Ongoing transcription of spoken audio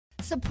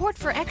Support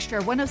for Extra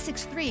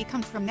 106.3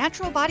 comes from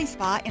Natural Body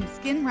Spa and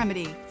Skin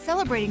Remedy,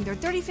 celebrating their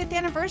 35th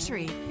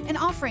anniversary and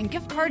offering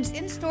gift cards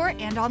in-store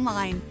and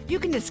online. You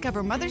can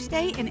discover Mother's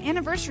Day and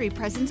anniversary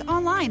presents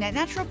online at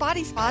Natural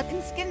Body Spa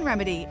and Skin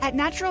Remedy at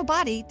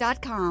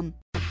naturalbody.com.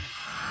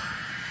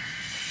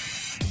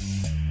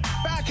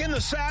 Back in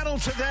the saddle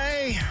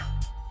today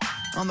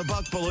on the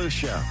Buck Belue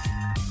Show.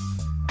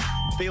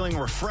 Feeling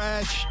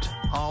refreshed,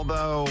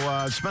 although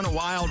it's been a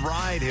wild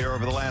ride here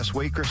over the last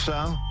week or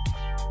so.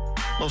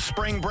 Little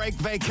spring break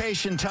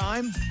vacation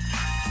time.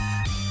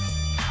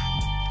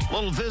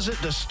 Little visit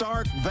to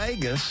Stark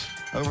Vegas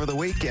over the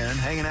weekend,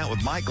 hanging out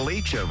with Mike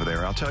Leach over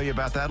there. I'll tell you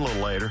about that a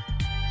little later.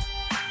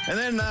 And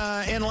then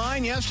in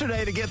line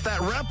yesterday to get that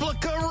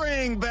replica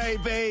ring,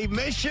 baby.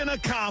 Mission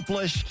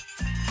accomplished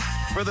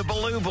for the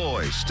Belue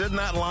boys. Stood in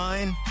that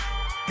line,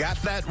 got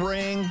that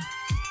ring.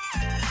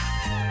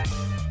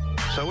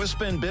 So it's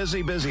been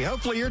busy.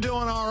 Hopefully you're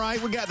doing all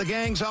right. We got the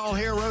gangs all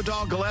here. Road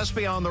Dogg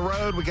Gillespie on the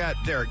road. We got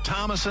Derek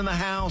Thomas in the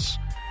house.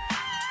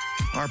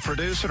 Our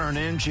producer and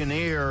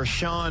engineer,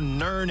 Sean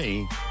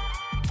Nerney,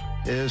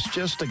 is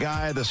just a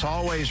guy that's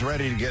always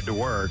ready to get to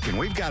work. And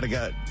we've got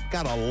a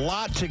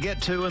lot to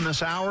get to in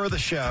this hour of the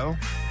show.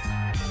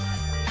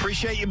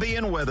 Appreciate you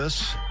being with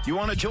us. You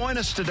want to join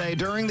us today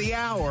during the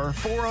hour,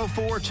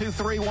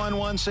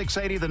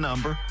 404-231-1680, the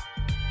number.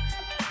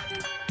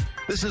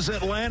 This is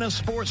Atlanta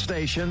Sports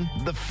Station,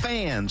 The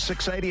Fan,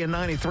 680 and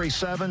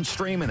 93.7,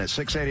 streaming at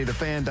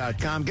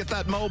 680thefan.com. Get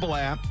that mobile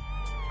app.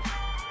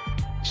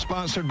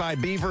 Sponsored by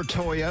Beaver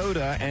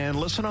Toyota, and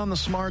listen on the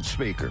smart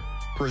speaker.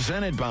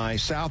 Presented by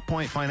South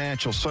Point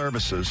Financial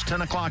Services.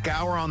 10 o'clock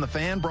hour on The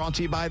Fan, brought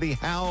to you by the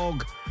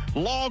Haug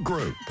Law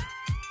Group.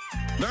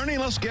 Ernie,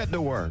 let's get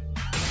to work.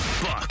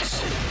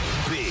 Bucks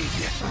Big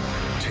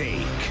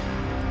Take.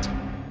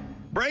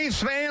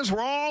 Braves fans were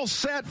all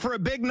set for a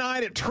big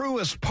night at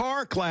Truist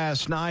Park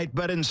last night,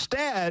 but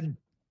instead,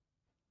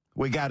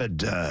 we got a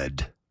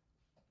dud.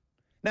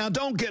 Now,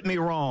 don't get me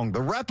wrong.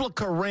 The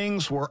replica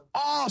rings were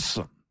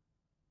awesome.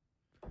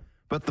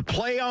 But the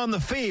play on the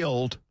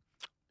field,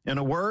 in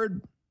a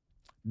word,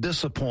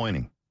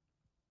 disappointing.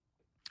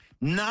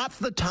 Not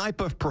the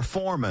type of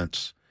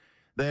performance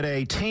that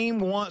a team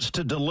wants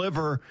to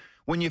deliver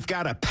when you've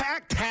got a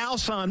packed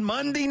house on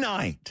Monday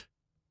night.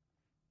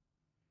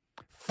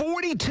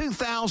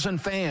 42,000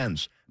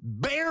 fans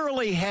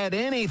barely had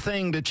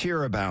anything to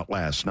cheer about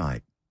last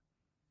night.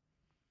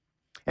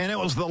 And it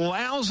was the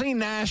lousy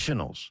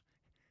Nationals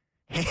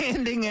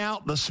handing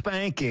out the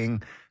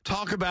spanking.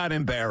 Talk about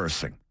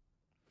embarrassing.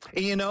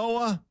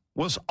 Enoa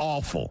was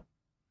awful.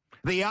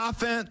 The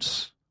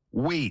offense,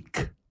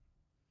 weak.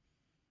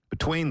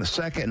 Between the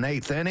second and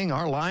eighth inning,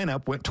 our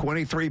lineup went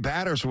 23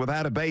 batters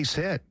without a base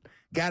hit.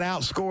 Got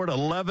outscored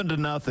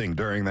 11-0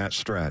 during that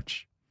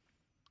stretch.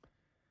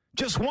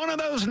 Just one of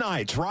those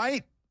nights,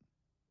 right?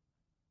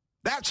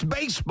 That's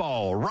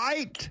baseball,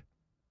 right?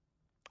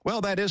 Well,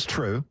 that is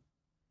true.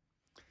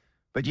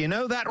 But you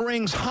know that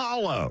rings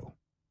hollow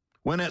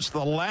when it's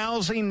the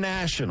lousy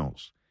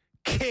Nationals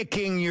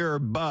kicking your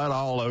butt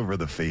all over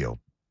the field.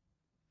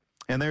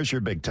 And there's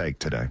your big take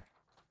today.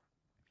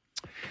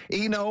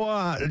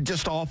 Enoa,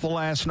 just awful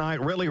last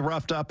night, really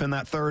roughed up in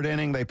that third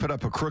inning. They put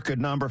up a crooked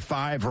number,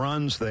 5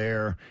 runs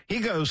there. He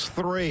goes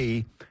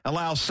 3,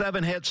 allows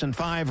 7 hits and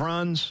 5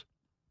 runs.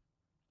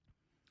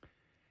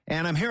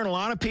 And I'm hearing a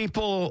lot of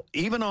people,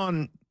 even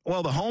on,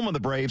 the home of the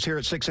Braves here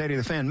at 680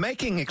 The Fan,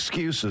 making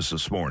excuses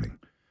this morning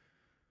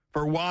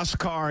for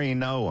Huascar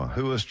Enoa,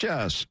 who was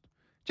just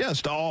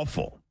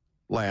awful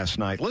last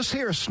night. Let's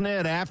hear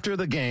Snid after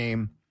the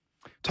game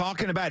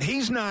talking about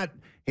he's not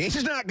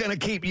going to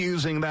keep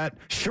using that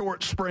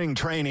short spring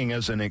training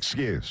as an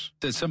excuse.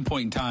 At some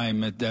point in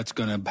time, we're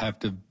going to have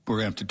to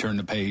turn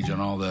the page on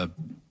all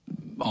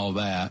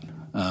that.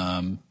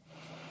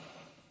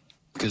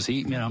 Because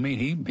he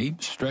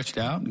stretched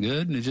out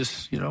good, and it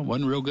just,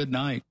 wasn't a real good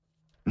night.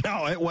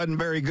 No, it wasn't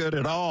very good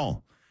at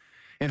all.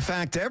 In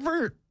fact,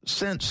 ever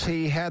since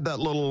he had that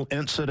little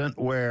incident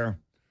where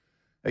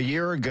a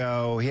year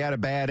ago he had a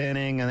bad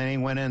inning, and then he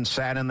went in,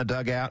 sat in the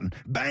dugout, and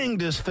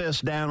banged his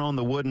fist down on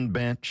the wooden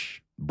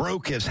bench,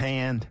 broke his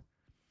hand,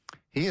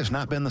 he has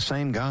not been the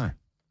same guy.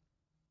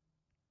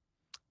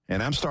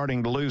 And I'm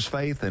starting to lose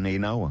faith in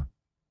Enoa.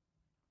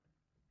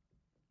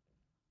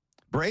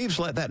 Braves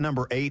let that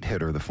number 8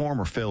 hitter, the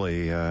former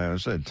Philly,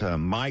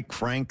 Mike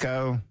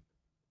Franco,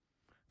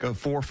 go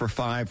 4 for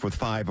 5 with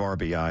 5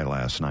 RBI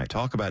last night.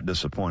 Talk about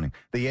disappointing.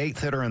 The 8th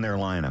hitter in their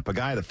lineup, a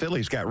guy the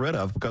Phillies got rid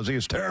of because he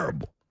was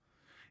terrible.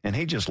 And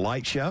he just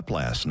lights you up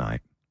last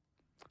night.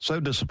 So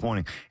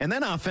disappointing. And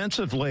then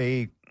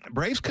offensively,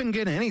 Braves couldn't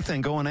get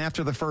anything going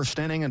after the first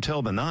inning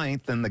until the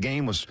 9th, and the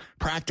game was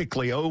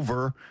practically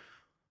over.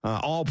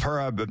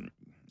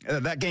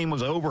 That game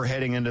was over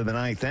heading into the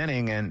 9th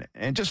inning, and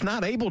just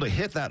not able to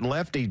hit that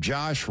lefty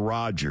Josh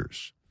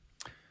Rogers,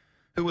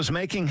 who was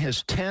making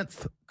his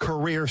 10th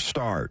career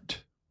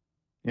start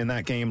in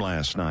that game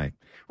last night.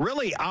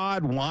 Really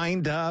odd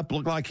wind-up.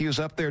 Looked like he was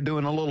up there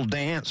doing a little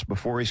dance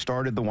before he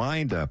started the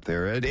wind-up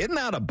there. Isn't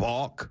that a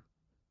balk?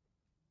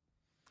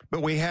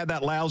 But we had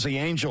that lousy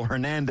Angel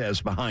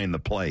Hernandez behind the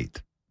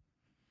plate.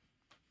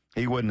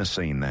 He wouldn't have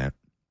seen that.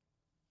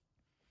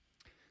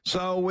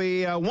 So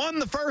we won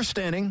the first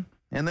inning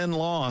and then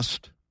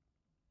lost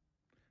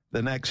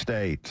the next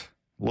 8.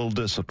 A little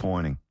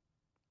disappointing.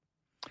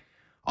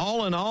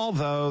 All in all,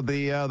 though,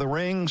 the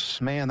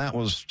rings, man, that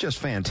was just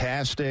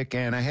fantastic.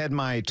 And I had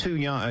my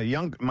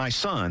 2 my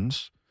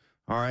sons,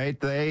 all right,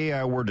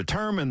 they were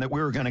determined that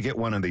we were going to get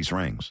one of these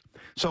rings.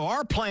 So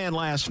our plan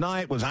last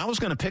night was I was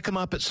going to pick them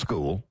up at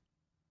school,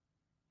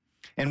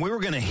 and we were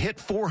going to hit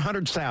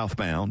 400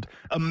 southbound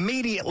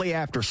immediately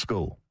after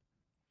school.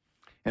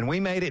 And we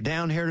made it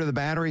down here to the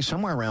Battery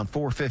somewhere around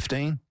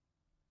 4:15.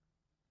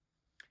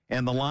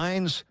 And the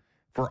lines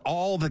for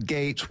all the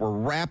gates were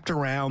wrapped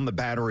around the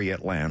Battery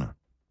Atlanta.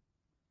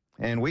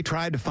 And we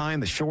tried to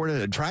find the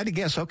shortest, tried to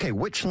guess, okay,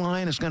 which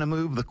line is going to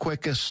move the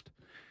quickest.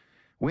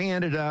 We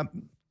ended up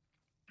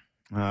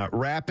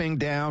wrapping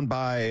down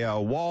by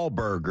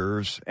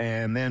Wahlburgers,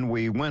 and then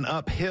we went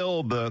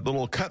uphill the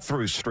little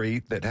cut-through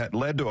street that had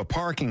led to a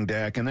parking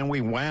deck, and then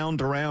we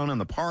wound around in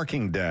the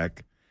parking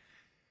deck.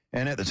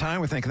 And at the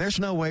time, we're thinking, there's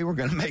no way we're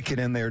going to make it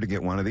in there to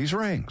get one of these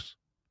rings.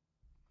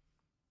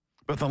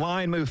 But the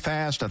line moved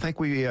fast. I think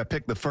we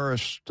picked the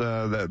first,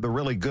 the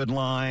really good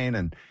line,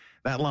 and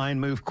that line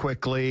moved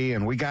quickly,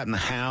 and we got in the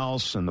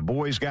house, and the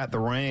boys got the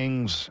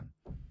rings.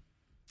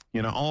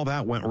 You know, all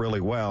that went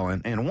really well.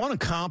 And I want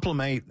to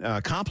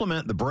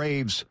compliment the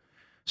Braves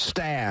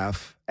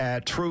staff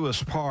at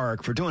Truist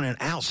Park for doing an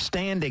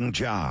outstanding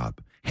job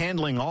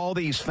handling all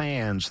these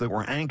fans that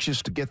were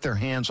anxious to get their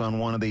hands on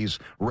one of these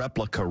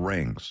replica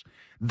rings.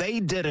 They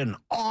did an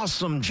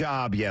awesome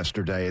job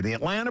yesterday. The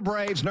Atlanta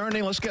Braves,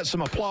 Nerdy, let's get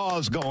some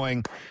applause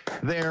going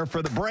there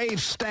for the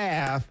Braves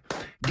staff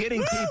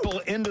getting people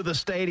into the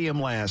stadium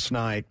last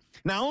night.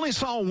 Now, I only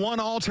saw one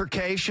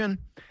altercation,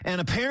 and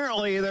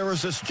apparently there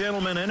was this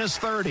gentleman in his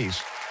 30s.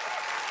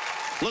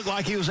 Looked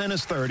like he was in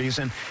his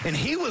 30s, and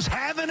he was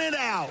having it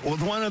out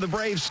with one of the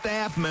Braves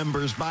staff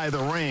members by the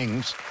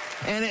rings.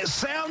 And it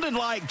sounded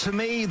like to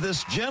me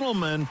this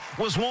gentleman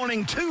was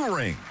wanting 2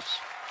 rings.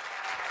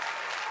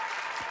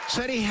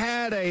 Said he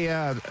had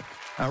a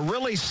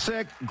really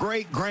sick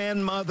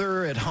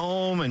great-grandmother at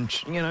home, and,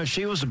 you know,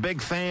 she was a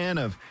big fan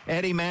of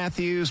Eddie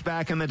Matthews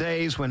back in the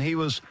days when he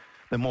was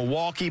the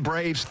Milwaukee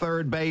Braves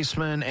third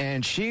baseman,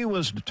 and she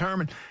was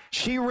determined.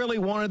 She really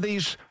wanted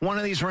one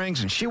of these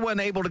rings, and she wasn't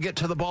able to get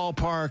to the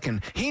ballpark,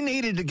 and he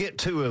needed to get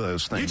 2 of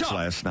those things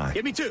last night.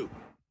 Give me 2.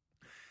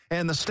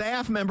 And the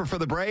staff member for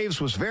the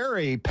Braves was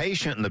very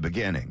patient in the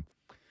beginning.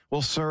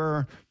 Well,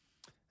 sir,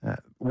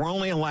 we're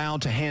only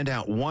allowed to hand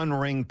out 1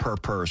 ring per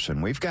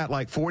person. We've got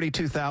like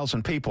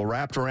 42,000 people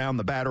wrapped around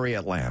the Battery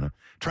Atlanta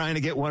trying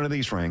to get one of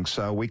these rings,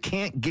 so we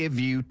can't give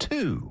you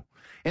 2.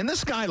 And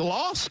this guy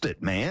lost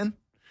it, man.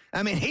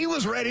 I mean, he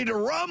was ready to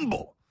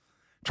rumble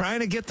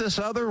trying to get this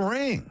other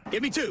ring.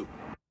 Give me 2.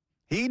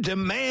 He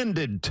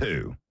demanded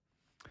 2.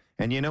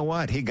 And you know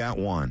what? He got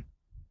 1.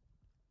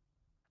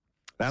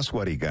 That's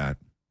what he got.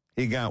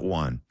 He got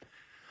 1.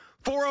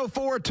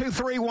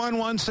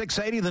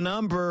 404-231-1680, the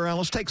number.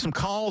 Let's take some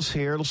calls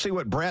here. Let's see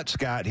what Brett's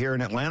got here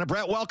in Atlanta.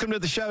 Brett, welcome to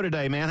the show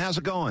today, man. How's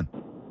it going?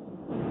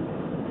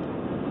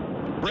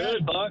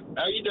 Good, Buck.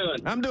 How you doing?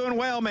 I'm doing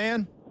well,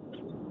 man.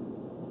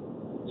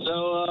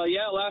 So,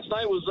 last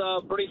night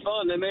was pretty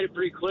fun. They made it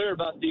pretty clear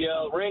about the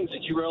rings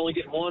that you were only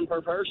getting 1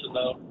 per person,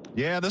 though.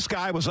 Yeah, this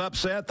guy was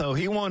upset, though.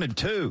 He wanted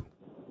 2.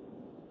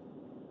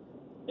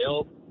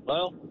 Well,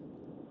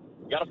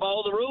 got to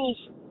follow the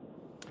rules.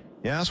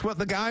 Yeah, that's what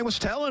the guy was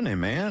telling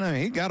him, man. I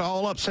mean, he got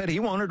all upset. He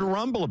wanted to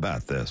rumble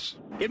about this.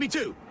 Give me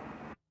 2.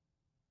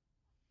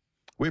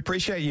 We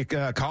appreciate you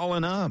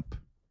calling up.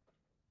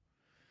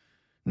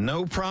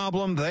 No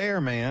problem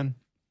there, man.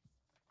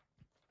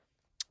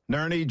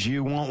 Nerdy, do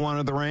you want one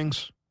of the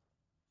rings?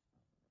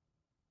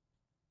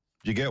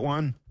 Did you get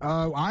one?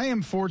 I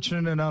am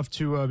fortunate enough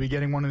to be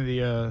getting one of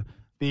the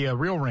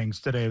real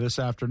rings today, this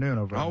afternoon.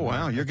 Oh,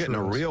 wow. You're getting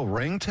a real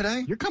ring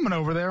today? You're coming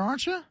over there,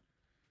 aren't you?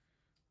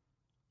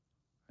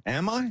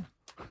 Am I?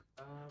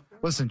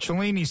 Listen,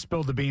 Cellini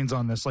spilled the beans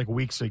on this like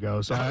weeks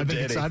ago, so I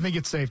think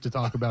it's safe to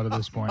talk about at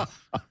this point.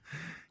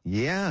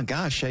 Yeah,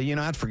 gosh,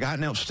 I'd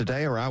forgotten it was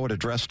today, or I would have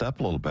dressed up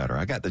a little better.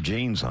 I got the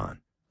jeans on.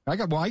 I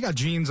got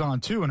jeans on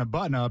too and a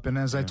button up, and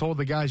as I told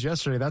the guys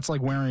yesterday, that's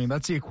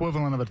the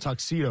equivalent of a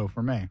tuxedo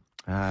for me.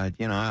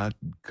 I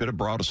could have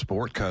brought a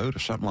sport coat or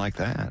something like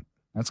that.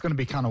 That's going to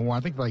be kind of warm.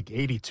 I think like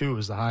 82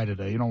 is the high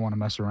today. You don't want to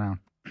mess around.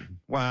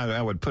 Well,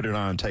 I would put it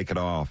on and take it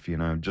off,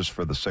 just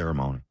for the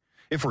ceremony,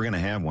 if we're going to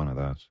have one of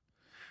those.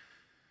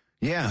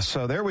 Yeah,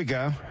 so there we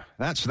go.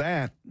 That's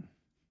that.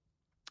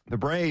 The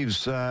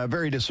Braves,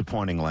 very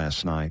disappointing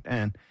last night.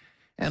 And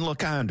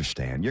look, I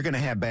understand. You're going to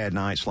have bad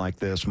nights like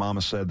this.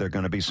 Mama said there are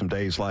going to be some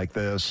days like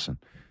this and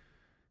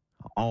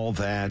all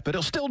that. But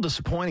it's still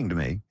disappointing to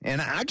me.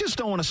 And I just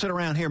don't want to sit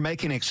around here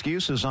making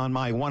excuses on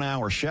my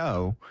 1-hour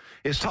show.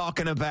 Is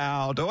talking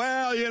about,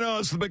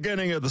 it's the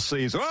beginning of the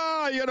season.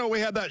 We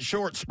had that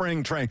short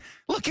spring training.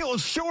 Look, it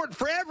was short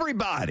for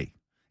everybody.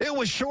 It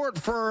was short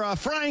for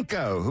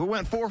Franco, who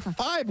went 4 for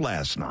 5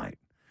 last night.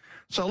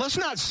 So let's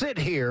not sit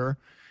here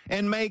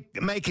and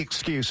make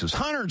excuses.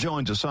 Hunter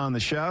joins us on the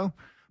show.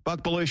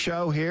 Buck Belue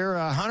Show here.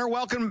 Hunter,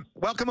 welcome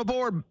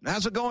aboard.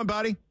 How's it going,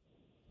 buddy?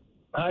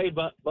 Hey,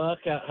 Buck.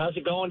 How's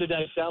it going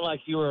today? Sound like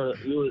you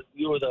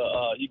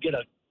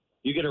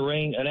get a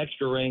ring, an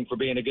extra ring for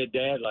being a good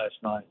dad last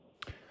night.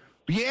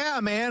 Yeah,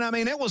 man. I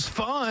mean, it was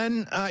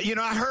fun. I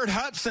heard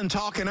Hudson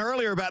talking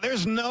earlier about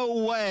there's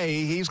no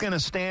way he's going to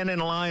stand in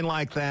line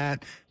like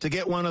that to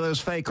get one of those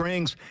fake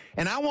rings.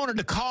 And I wanted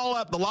to call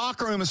up the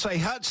locker room and say,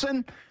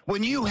 Hudson,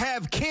 when you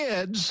have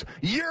kids,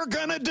 you're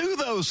going to do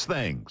those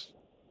things.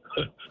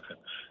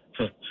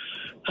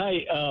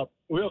 Hey,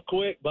 real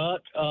quick,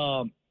 Buck,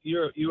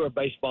 you're a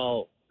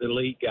baseball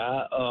elite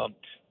guy.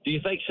 Do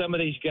you think some of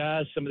these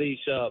guys,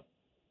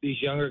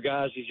 these younger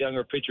guys, these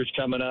younger pitchers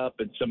coming up,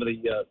 and some of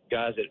the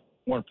guys that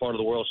weren't part of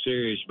the World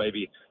Series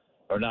maybe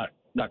are not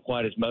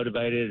quite as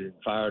motivated and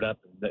fired up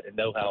and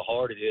know how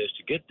hard it is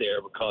to get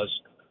there? Because,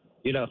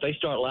 if they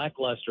start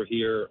lackluster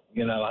here,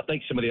 I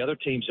think some of the other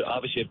teams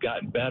obviously have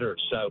gotten better.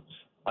 So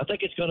I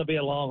think it's going to be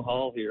a long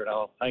haul here, and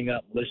I'll hang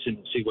up and listen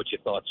and see what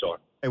your thoughts are.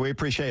 Hey, we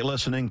appreciate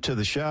listening to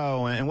the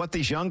show. And what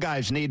these young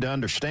guys need to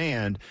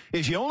understand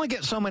is you only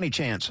get so many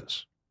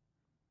chances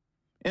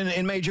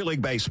in Major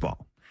League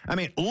Baseball. I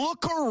mean,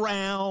 look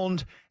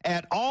around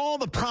at all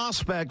the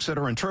prospects that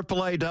are in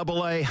AAA,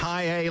 AA,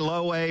 high A,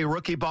 low A,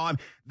 rookie ball.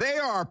 They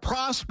are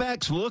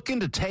prospects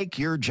looking to take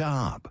your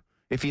job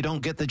if you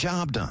don't get the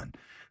job done.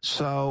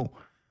 So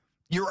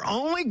you're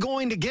only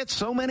going to get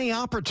so many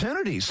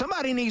opportunities.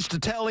 Somebody needs to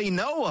tell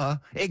Enoa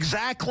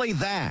exactly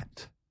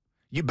that.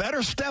 You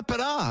better step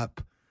it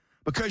up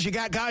because you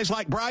got guys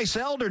like Bryce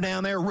Elder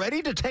down there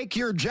ready to take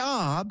your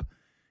job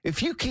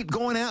if you keep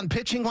going out and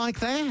pitching like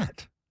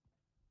that.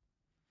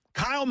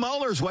 Kyle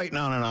Muller's waiting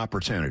on an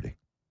opportunity.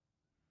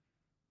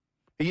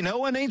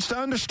 Enoa needs to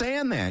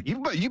understand that.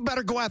 You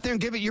better go out there and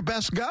give it your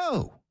best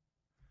go,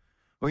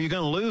 or you're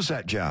going to lose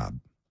that job.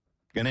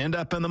 Going to end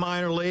up in the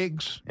minor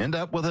leagues, end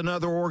up with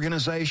another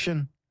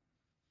organization.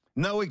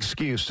 No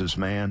excuses,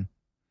 man.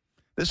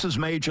 This is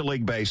Major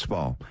League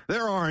Baseball.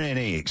 There aren't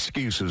any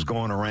excuses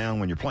going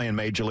around when you're playing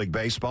Major League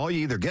Baseball.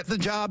 You either get the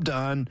job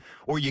done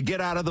or you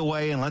get out of the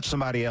way and let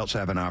somebody else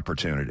have an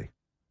opportunity.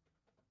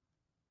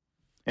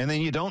 And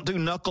then you don't do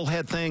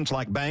knucklehead things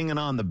like banging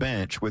on the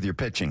bench with your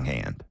pitching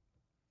hand.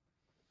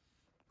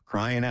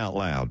 Crying out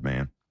loud,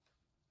 man.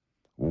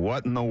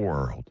 What in the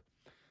world?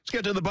 Let's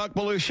get to the Buck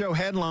Belue Show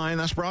headline.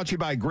 That's brought to you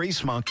by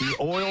Grease Monkey.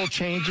 Oil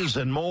changes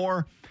and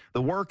more.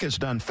 The work is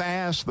done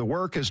fast. The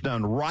work is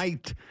done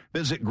right.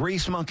 Visit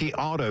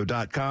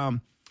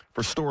greasemonkeyauto.com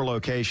for store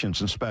locations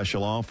and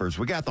special offers.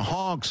 We got the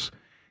Hawks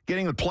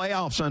getting the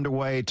playoffs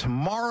underway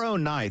tomorrow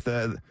night.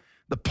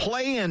 The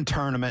play-in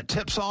tournament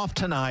tips off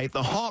tonight.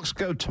 The Hawks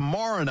go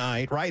tomorrow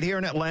night right here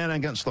in Atlanta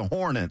against the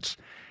Hornets.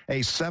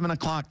 A 7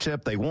 o'clock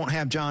tip. They won't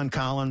have John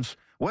Collins.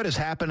 What has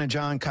happened to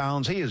John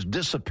Collins? He has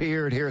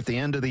disappeared here at the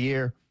end of the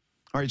year.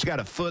 Or he's got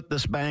a foot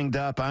that's banged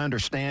up. I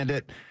understand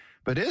it.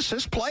 But it's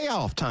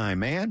playoff time,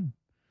 man.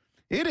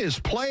 It is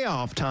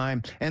playoff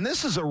time. And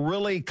this is a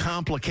really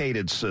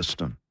complicated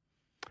system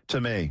to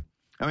me.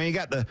 I mean, you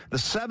got the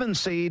 7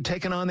 seed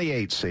taking on the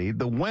 8 seed.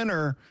 The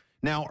winner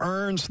now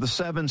earns the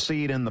 7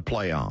 seed in the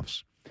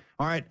playoffs.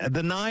 All right,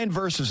 the 9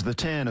 versus the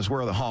 10 is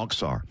where the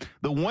Hawks are.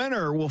 The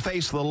winner will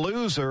face the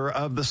loser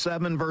of the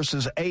 7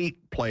 versus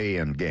 8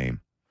 play-in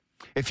game.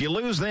 If you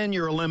lose, then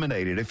you're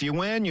eliminated. If you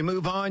win, you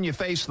move on, you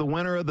face the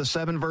winner of the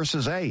 7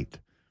 versus 8.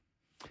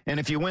 And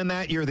if you win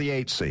that, you're the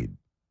 8 seed.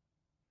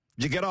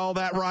 Did you get all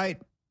that right?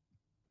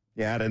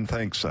 Yeah, I didn't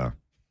think so.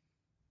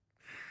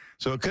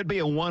 So it could be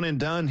a one and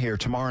done here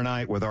tomorrow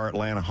night with our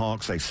Atlanta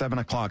Hawks, a 7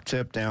 o'clock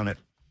tip down at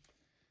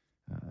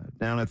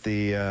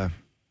the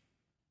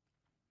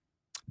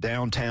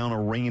downtown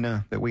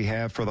arena that we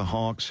have for the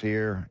Hawks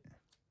here.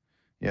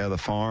 Yeah, the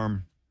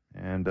farm.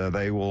 And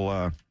they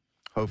will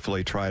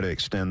hopefully try to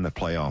extend the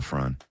playoff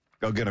run.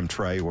 Go get them,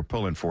 Trey. We're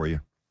pulling for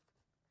you.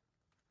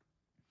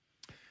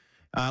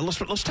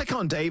 Let's take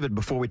on David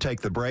before we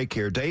take the break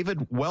here.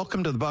 David,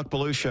 welcome to the Buck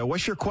Belue Show.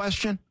 What's your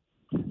question?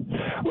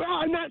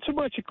 Well, not so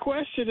much a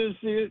question as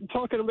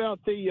talking about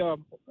I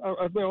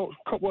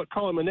won't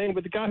call him a name,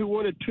 but the guy who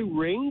wanted 2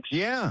 rings.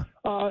 Yeah.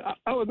 I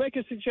would make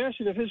a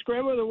suggestion. If his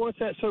grandmother wants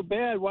that so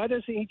bad, why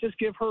doesn't he just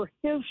give her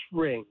his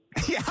ring?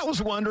 Yeah, I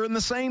was wondering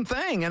the same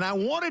thing. And I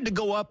wanted to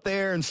go up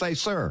there and say,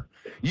 sir,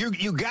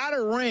 you got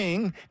a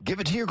ring, give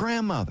it to your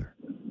grandmother.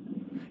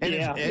 And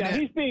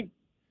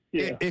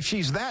if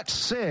she's that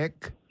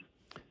sick,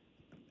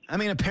 I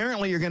mean,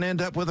 apparently you're going to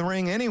end up with a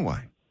ring anyway.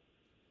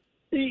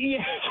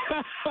 Yeah,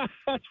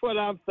 that's what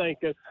I'm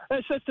thinking.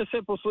 That's just a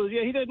simple solution.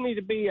 Yeah, he doesn't need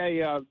to be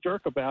a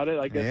jerk about it,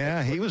 I guess.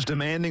 Yeah, he was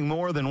demanding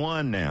more than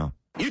one now.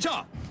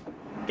 Utah,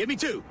 give me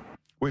 2.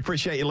 We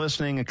appreciate you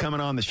listening and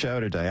coming on the show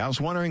today. I was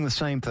wondering the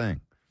same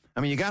thing.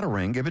 I mean, you got a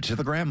ring, give it to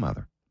the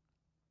grandmother.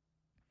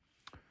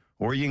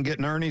 Or you can get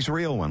Nernie's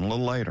real one a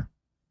little later.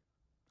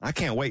 I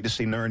can't wait to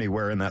see Nernie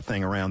wearing that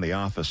thing around the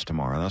office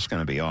tomorrow. That's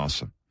going to be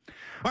awesome.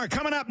 All right,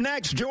 coming up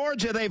next,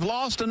 Georgia, they've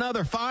lost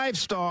another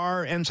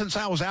 5-star, and since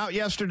I was out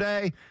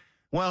yesterday,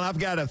 Well, I've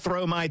got to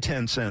throw my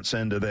 10 cents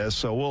into this,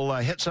 so we'll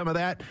hit some of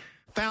that.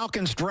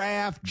 Falcons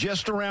draft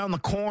just around the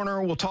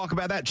corner. We'll talk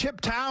about that. Chip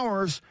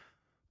Towers,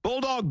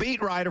 Bulldog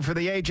beat writer for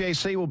the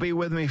AJC, will be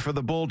with me for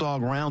the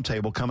Bulldog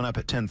Roundtable coming up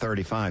at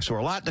 10:35. So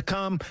a lot to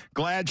come.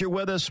 Glad you're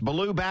with us.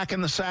 Belue back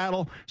in the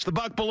saddle. It's the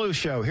Buck Belue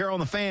Show here on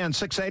the Fan,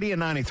 680 and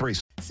 93.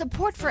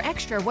 Support for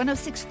Extra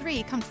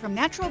 106.3 comes from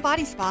Natural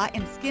Body Spa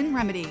and Skin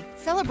Remedy,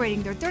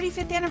 celebrating their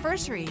 35th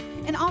anniversary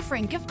and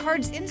offering gift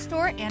cards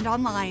in-store and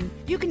online.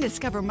 You can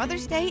discover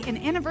Mother's Day and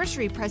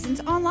anniversary presents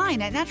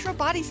online at Natural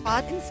Body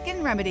Spa and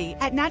Skin Remedy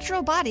at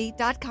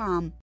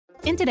naturalbody.com.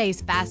 In today's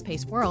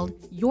fast-paced world,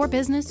 your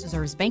business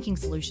deserves banking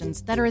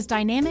solutions that are as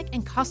dynamic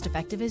and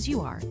cost-effective as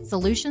you are.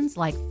 Solutions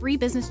like free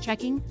business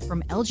checking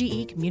from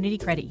LGE Community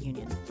Credit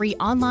Union, free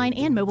online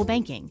and mobile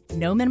banking,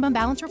 no minimum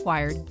balance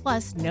required,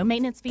 plus no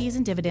maintenance fees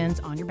and dividends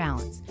on your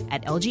balance.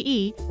 At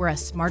LGE, we're a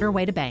smarter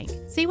way to bank.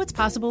 See what's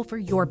possible for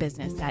your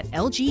business at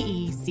lgeccu.org.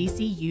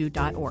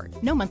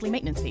 No monthly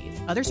maintenance fees.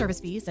 Other service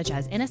fees such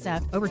as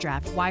NSF,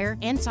 overdraft, wire,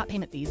 and stop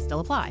payment fees still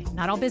apply.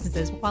 Not all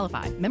businesses will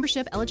qualify.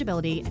 Membership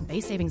eligibility and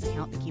base savings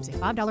account that keeps a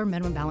 $5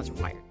 minimum balance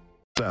required.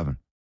 7.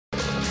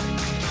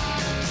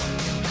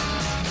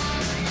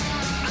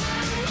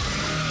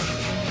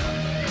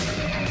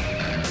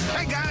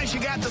 Hey guys, you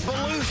got the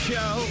Belue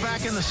Show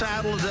back in the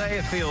saddle today.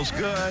 It feels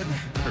good.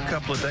 For a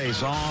couple of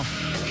days off.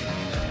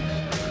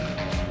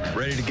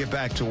 Ready to get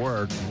back to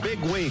work. Big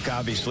week,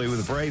 obviously,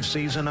 with the Brave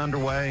season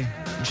underway.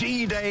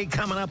 G-Day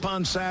coming up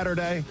on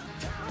Saturday.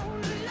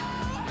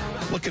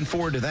 Looking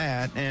forward to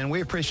that, and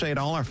we appreciate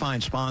all our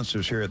fine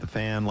sponsors here at the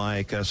Fan,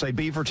 like, say,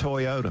 Beaver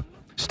Toyota.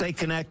 Stay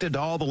connected to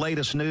all the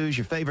latest news,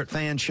 your favorite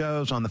Fan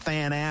shows on the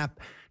Fan app,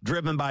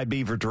 driven by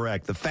Beaver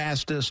Direct, the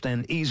fastest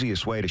and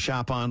easiest way to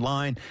shop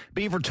online.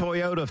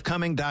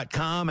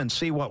 BeaverToyotaofCumming.com and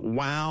see what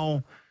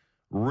wow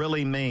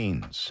really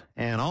means.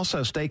 And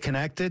also stay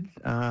connected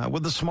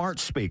with the smart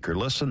speaker.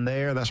 Listen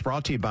there. That's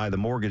brought to you by the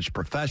mortgage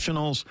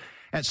professionals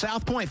at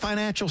South Point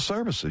Financial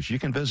Services. You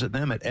can visit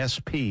them at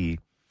spfs.com.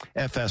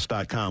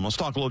 Let's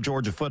talk a little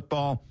Georgia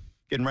football.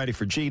 Getting ready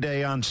for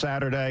G-Day on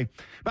Saturday.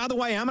 By the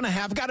way,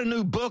 I've got a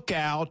new book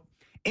out,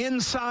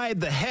 Inside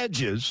The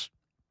Hedges,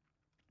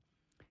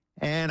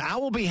 and I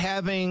will be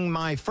having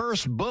my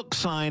first book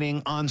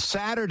signing on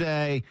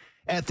Saturday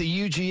at the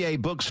UGA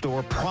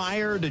Bookstore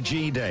prior to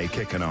G-Day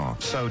kicking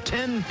off. So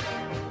 10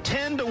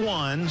 to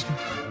 1,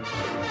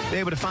 be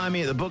able to find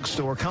me at the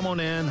bookstore. Come on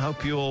in.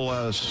 Hope you'll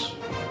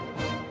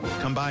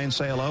come by and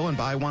say hello and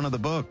buy one of the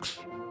books.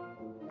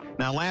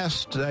 Now,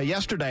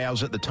 yesterday, I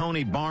was at the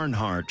Tony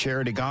Barnhart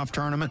charity golf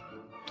tournament,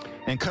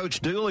 and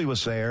Coach Dooley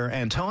was there,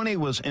 and Tony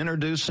was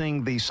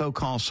introducing the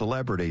so-called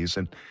celebrities.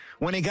 And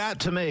when he got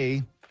to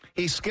me,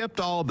 he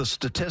skipped all the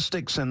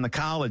statistics in the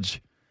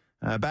college,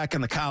 back in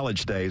the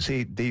college days.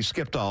 He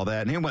skipped all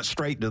that, and he went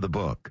straight to the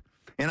book.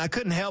 And I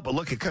couldn't help but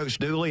look at Coach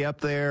Dooley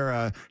up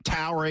there,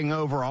 towering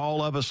over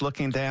all of us,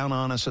 looking down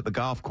on us at the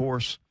golf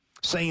course.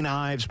 St.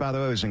 Ives, by the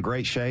way, was in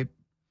great shape.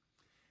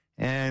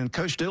 And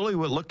Coach Dooley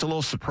looked a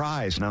little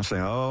surprised, and I was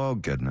saying, oh,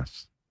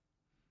 goodness.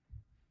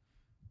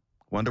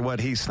 Wonder what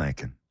he's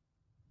thinking.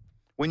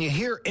 When you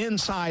hear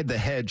Inside the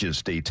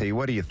Hedges, DT,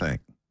 what do you think?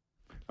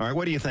 All right,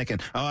 what are you thinking?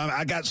 Oh,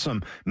 I got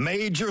some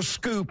major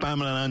scoop I'm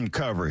going to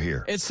uncover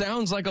here. It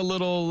sounds like a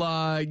little,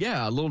 a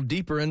little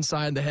deeper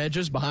inside the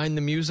hedges, behind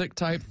the music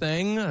type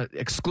thing,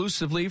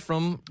 exclusively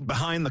from...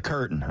 Behind the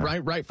curtain,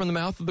 huh? Right from the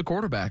mouth of the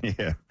quarterback.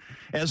 Yeah,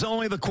 as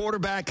only the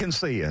quarterback can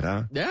see it,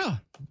 huh? Yeah.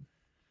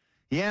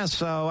 Yeah,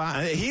 so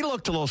he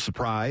looked a little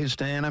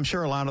surprised, and I'm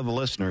sure a lot of the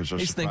listeners are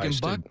He's surprised. He's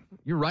thinking, Buck,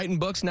 you're writing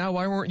books now.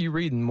 Why weren't you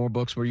reading more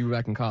books when you were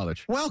back in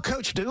college? Well,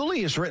 Coach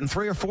Dooley has written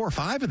 3 or 4 or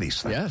 5 of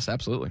these things. Yes,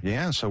 absolutely.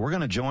 Yeah, so we're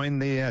going to join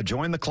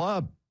the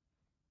club.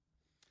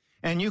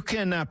 And you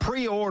can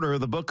pre-order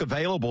the book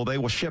available. They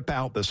will ship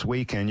out this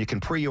weekend. You can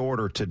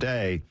pre-order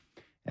today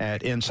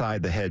at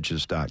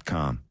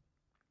InsideTheHedges.com.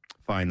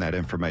 Find that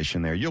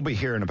information there. You'll be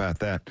hearing about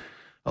that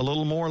a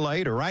little more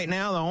later. Right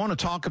now, I want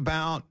to talk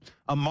about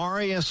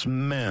Amarius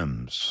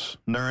Mims.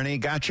 Nerney,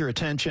 got your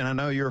attention. I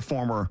know you're a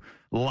former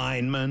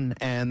lineman,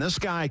 and this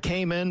guy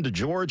came into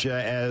Georgia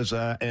as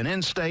an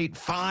in-state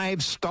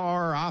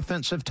 5-star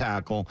offensive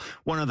tackle,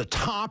 one of the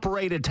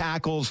top-rated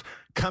tackles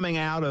coming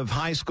out of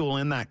high school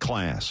in that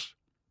class.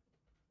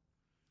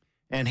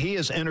 And he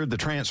has entered the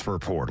transfer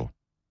portal.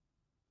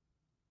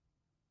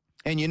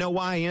 And you know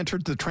why he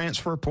entered the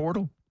transfer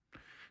portal?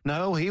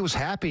 No, he was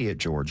happy at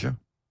Georgia.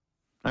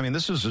 I mean,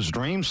 this is his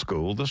dream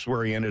school. This is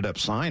where he ended up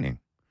signing.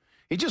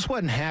 He just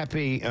wasn't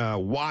happy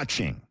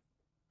watching.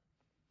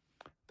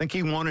 I think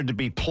he wanted to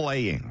be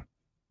playing.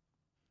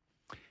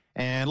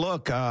 And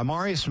look,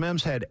 Amarius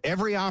Mims had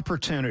every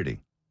opportunity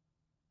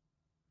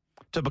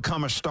to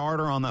become a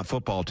starter on that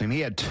football team. He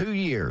had 2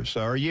 years,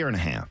 or a year and a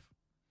half,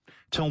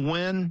 to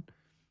win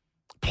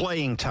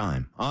playing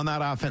time on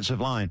that offensive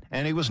line,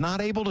 and he was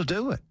not able to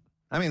do it.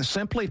 I mean,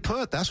 simply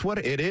put, that's what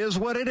it is.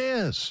 What it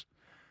is.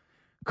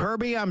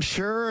 Kirby, I'm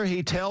sure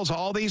he tells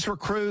all these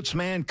recruits,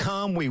 man,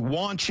 come, we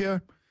want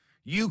you.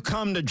 You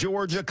come to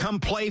Georgia, come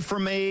play for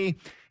me,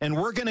 and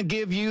we're going to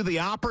give you the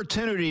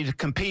opportunity to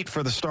compete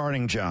for the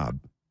starting job.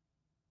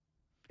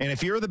 And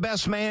if you're the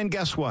best man,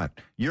 guess what?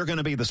 You're going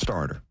to be the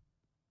starter.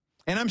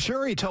 And I'm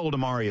sure he told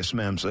Amarius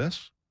Mims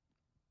this.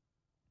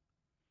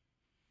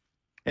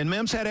 And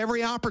Mims had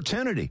every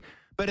opportunity.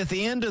 But at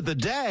the end of the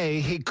day,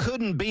 he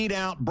couldn't beat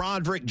out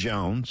Broderick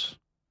Jones,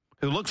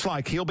 who looks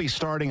like he'll be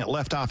starting at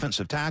left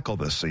offensive tackle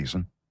this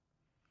season,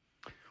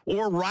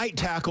 or right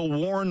tackle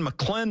Warren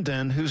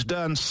McClendon, who's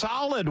done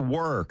solid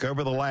work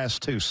over the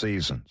last 2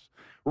 seasons.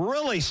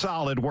 Really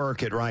solid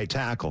work at right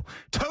tackle.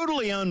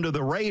 Totally under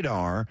the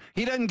radar.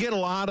 He doesn't get a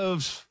lot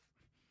of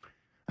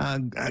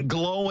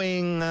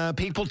glowing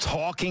people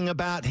talking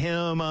about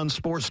him on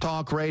sports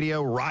talk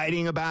radio,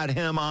 writing about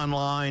him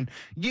online.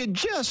 You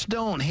just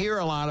don't hear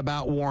a lot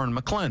about Warren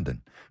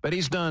McClendon. But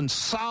he's done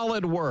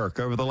solid work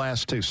over the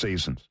last 2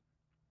 seasons.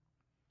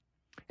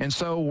 And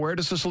so where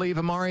does this leave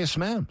Amarius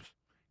Mims?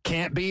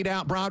 Can't beat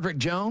out Broderick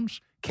Jones.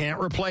 Can't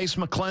replace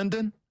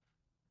McClendon.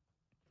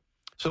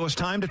 So it's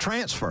time to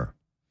transfer.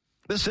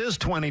 This is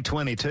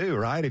 2022,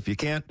 right? If you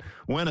can't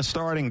win a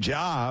starting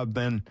job,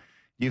 then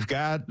you've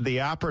got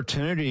the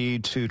opportunity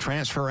to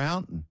transfer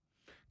out and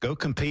go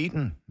compete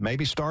and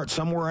maybe start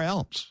somewhere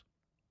else.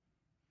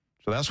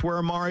 So that's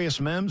where Amarius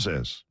Mims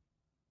is.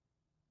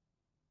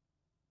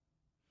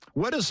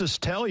 What does this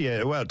tell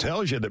you? Well, it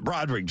tells you that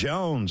Broderick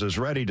Jones is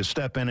ready to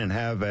step in and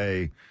have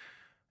an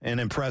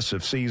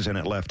impressive season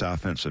at left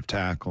offensive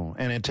tackle.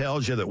 And it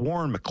tells you that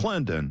Warren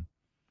McClendon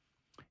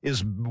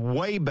is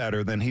way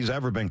better than he's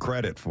ever been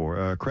credited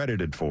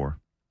for.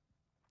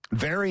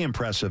 Very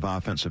impressive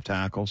offensive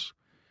tackles.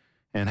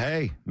 And,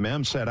 hey,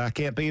 Mims said, I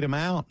can't beat him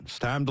out. It's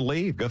time to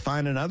leave. Go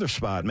find another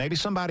spot. Maybe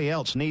somebody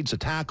else needs a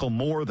tackle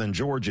more than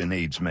Georgia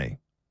needs me.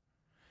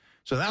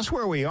 So that's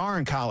where we are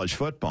in college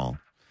football.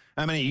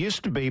 I mean, it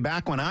used to be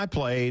back when I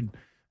played,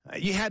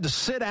 you had to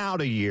sit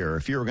out a year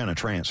if you were going to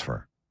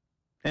transfer.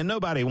 And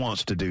nobody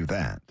wants to do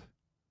that.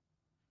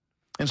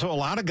 And so a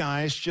lot of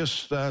guys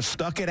just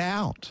stuck it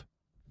out,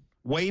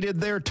 waited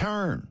their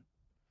turn,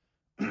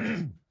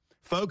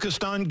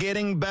 focused on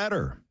getting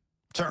better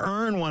to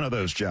earn one of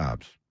those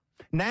jobs.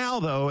 Now,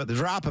 though, at the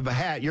drop of a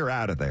hat, you're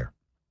out of there.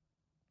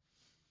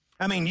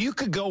 I mean, you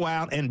could go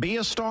out and be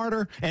a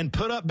starter and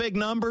put up big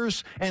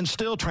numbers and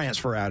still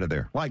transfer out of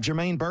there, like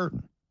Jermaine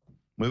Burton,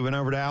 moving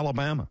over to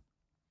Alabama.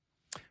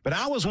 But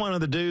I was one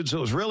of the dudes that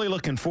was really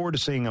looking forward to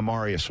seeing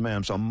Amarius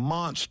Mims, a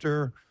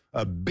monster,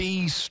 a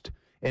beast,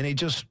 and he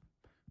just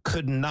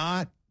could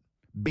not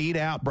beat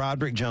out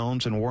Broderick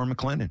Jones and Warren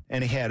McClendon,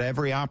 and he had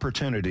every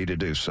opportunity to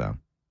do so.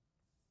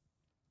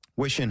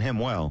 Wishing him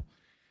well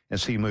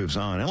as he moves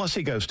on, unless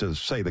he goes to,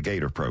 say, the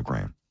Gator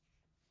program.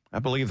 I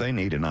believe they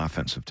need an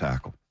offensive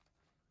tackle.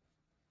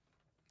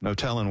 No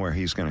telling where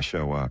he's going to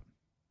show up.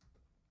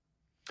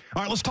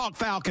 All right, let's talk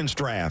Falcons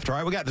draft. All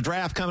right, we got the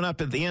draft coming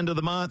up at the end of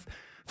the month.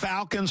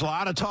 Falcons, a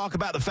lot of talk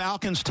about the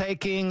Falcons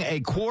taking a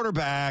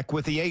quarterback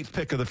with the 8th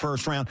pick of the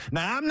first round.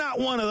 Now, I'm not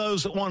one of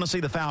those that want to see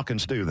the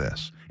Falcons do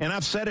this, and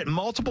I've said it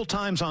multiple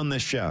times on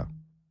this show.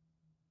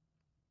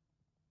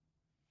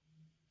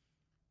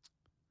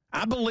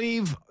 I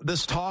believe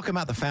this talk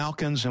about the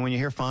Falcons, and when you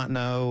hear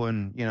Fontenot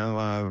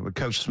and,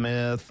 Coach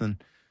Smith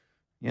and,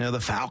 the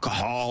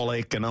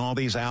Falcoholic and all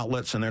these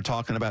outlets, and they're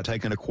talking about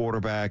taking a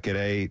quarterback at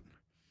 8,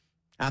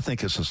 I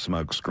think it's a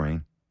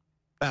smokescreen.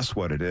 That's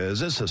what it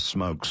is. It's a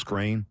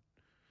smokescreen.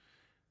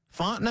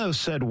 Fontenot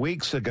said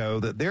weeks ago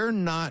that they're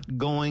not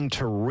going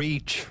to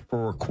reach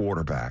for a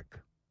quarterback.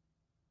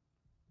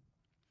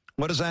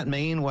 What does that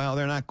mean? Well,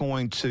 they're not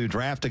going to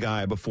draft a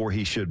guy before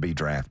he should be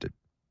drafted.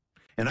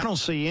 And I don't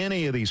see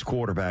any of these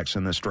quarterbacks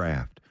in this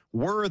draft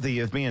worthy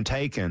of being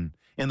taken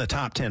in the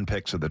top 10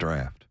 picks of the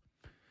draft.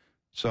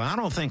 So I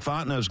don't think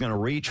Fontenot's going to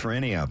reach for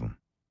any of them.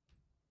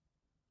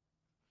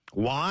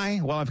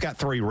 Why? Well, I've got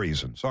 3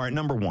 reasons. All right,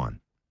 number 1,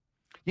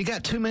 you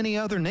got too many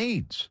other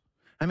needs.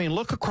 I mean,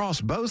 look across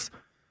both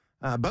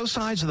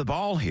sides of the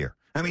ball here.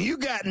 I mean, you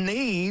got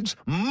needs,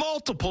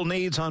 multiple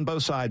needs on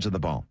both sides of the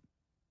ball.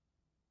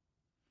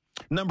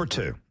 Number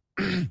 2,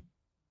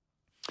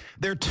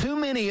 there are too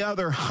many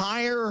other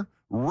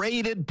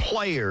higher-rated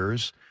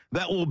players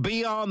that will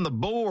be on the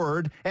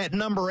board at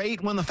number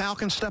 8 when the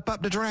Falcons step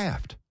up to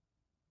draft.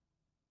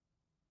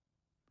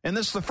 And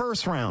this is the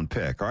first-round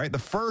pick, all right? The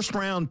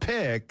first-round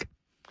pick,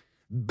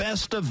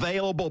 best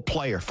available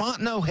player.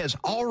 Fontenot has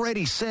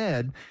already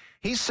said,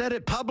 he said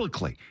it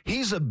publicly,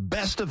 he's a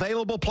best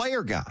available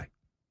player guy.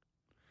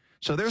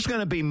 So there's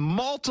going to be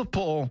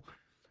multiple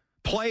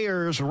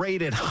players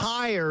rated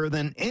higher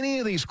than any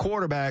of these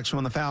quarterbacks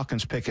when the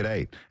Falcons pick at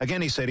 8.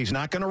 Again, he said he's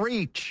not going to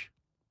reach.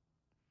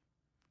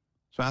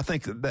 So I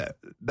think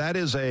that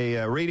is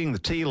a reading the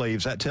tea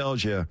leaves. That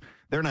tells you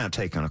they're not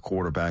taking a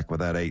quarterback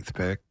with that 8th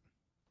pick.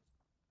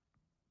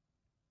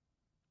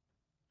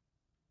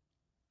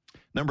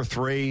 Number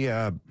 3,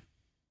 I've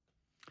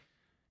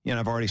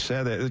already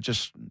said that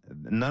just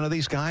none of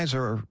these guys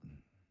are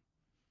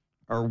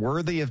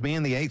worthy of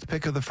being the 8th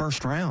pick of the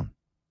first round.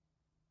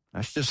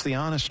 That's just the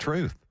honest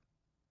truth.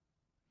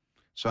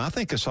 So I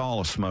think it's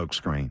all a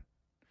smokescreen.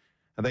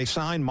 They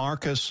signed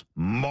Marcus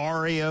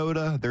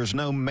Mariota. There's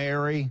no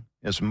Mary.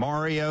 It's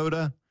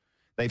Mariota.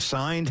 They've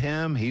signed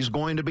him. He's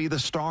going to be the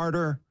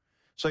starter.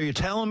 So you're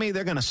telling me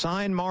they're going to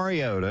sign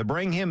Mariota,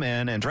 bring him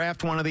in, and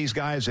draft one of these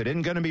guys that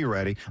isn't going to be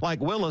ready? Like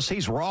Willis,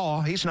 he's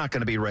raw. He's not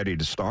going to be ready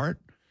to start.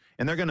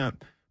 And they're going to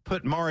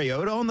put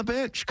Mariota on the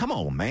bench? Come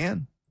on,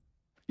 man.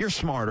 You're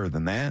smarter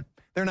than that.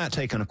 They're not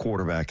taking a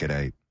quarterback at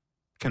 8.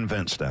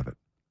 Convinced of it.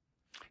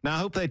 Now, I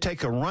hope they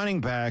take a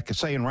running back,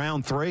 say, in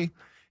round 3,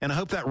 and I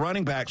hope that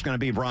running back's going to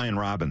be Brian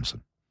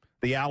Robinson,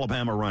 the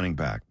Alabama running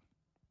back.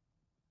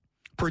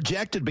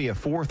 Projected to be a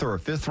 4th or a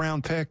 5th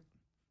round pick.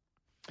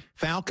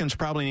 Falcons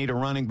probably need a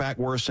running back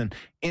worse than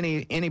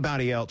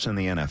anybody else in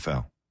the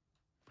NFL.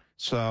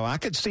 So I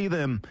could see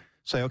them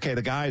say, okay,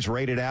 the guy's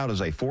rated out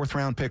as a 4th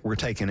round pick. We're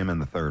taking him in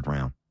the 3rd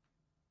round.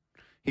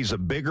 He's a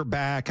bigger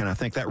back, and I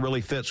think that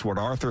really fits what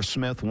Arthur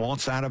Smith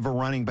wants out of a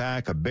running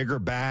back, a bigger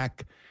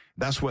back.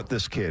 That's what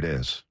this kid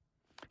is.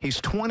 He's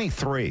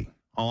 23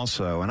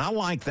 also, and I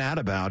like that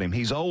about him.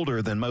 He's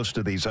older than most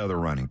of these other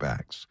running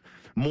backs,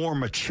 more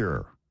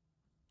mature.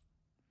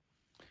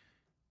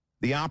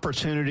 The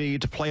opportunity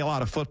to play a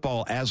lot of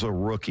football as a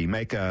rookie,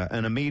 make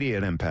an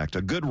immediate impact,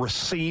 a good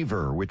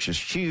receiver, which is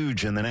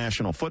huge in the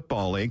National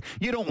Football League.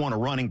 You don't want a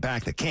running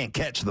back that can't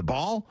catch the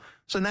ball.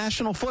 It's a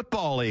National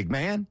Football League,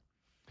 man.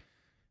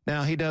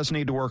 Now, he does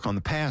need to work on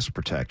the pass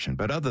protection,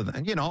 but other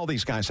than, all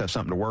these guys have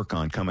something to work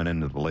on coming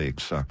into the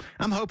league. So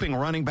I'm hoping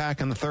running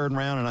back in the 3rd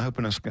round, and I'm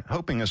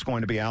hoping it's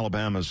going to be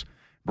Alabama's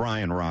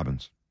Brian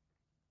Robinson.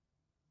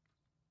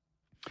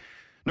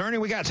 Nernie,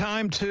 we got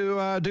time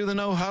to do the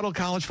no-huddle,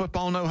 college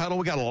football no-huddle.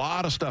 We got a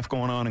lot of stuff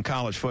going on in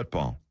college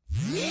football.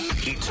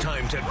 It's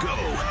time to go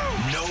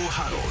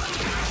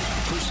no-huddle.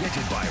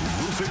 Presented by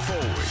Roof It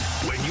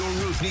Forward. When your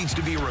roof needs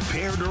to be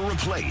repaired or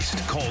replaced,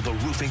 call the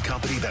roofing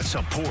company that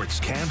supports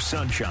Camp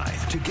Sunshine.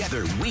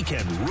 Together, we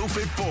can roof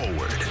it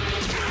forward.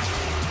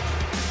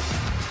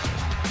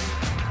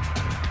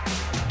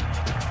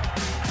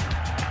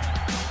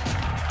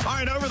 All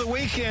right, over the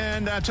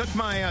weekend, I took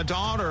my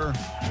daughter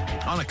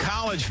on a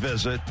college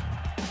visit,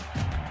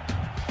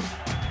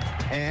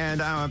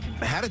 and I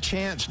had a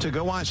chance to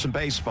go watch some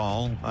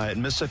baseball at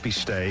Mississippi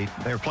State.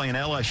 They were playing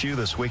LSU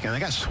this weekend. They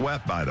got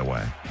swept, by the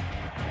way.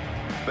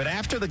 But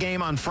after the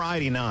game on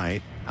Friday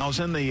night, I was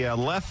in the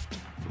left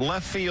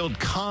field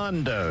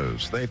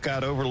condos they've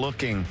got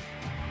overlooking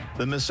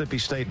the Mississippi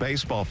State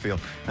baseball field.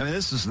 I mean,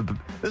 this is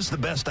the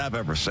best I've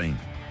ever seen.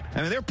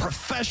 I mean, they're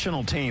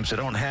professional teams that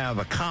don't have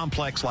a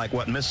complex like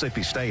what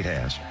Mississippi State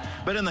has.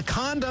 But in the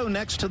condo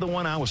next to the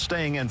one I was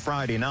staying in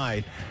Friday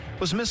night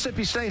was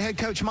Mississippi State head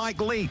coach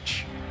Mike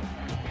Leach.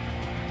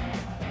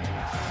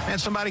 And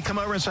somebody come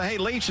over and say, hey,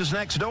 Leach is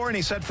next door, and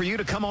he said for you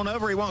to come on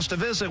over, he wants to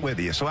visit with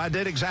you. So I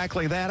did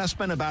exactly that. I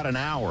spent about an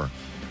hour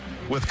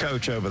with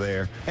Coach over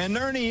there. And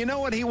Nernie, you know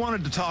what he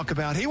wanted to talk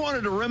about? He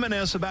wanted to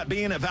reminisce about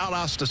being at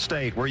Valdosta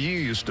State, where you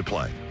used to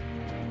play.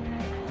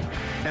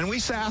 And I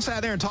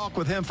sat there and talked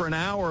with him for an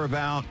hour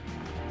about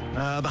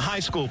the high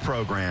school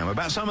program,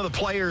 about some of the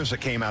players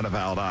that came out of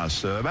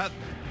Valdosta, about,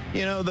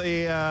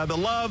 the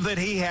love that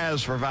he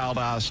has for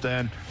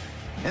Valdosta.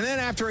 And then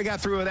after he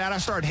got through with that, I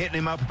started hitting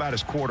him up about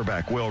his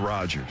quarterback, Will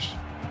Rogers.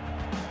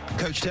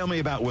 Coach, tell me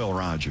about Will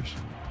Rogers.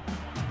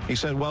 He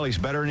said, well, he's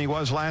better than he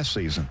was last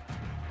season.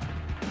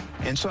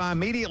 And so I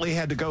immediately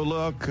had to go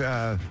look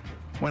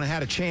when I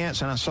had a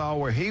chance, and I saw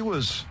where he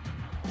was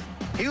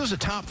a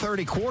top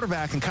 30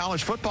 quarterback in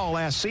college football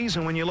last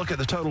season when you look at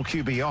the total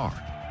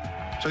QBR.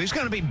 So he's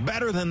going to be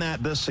better than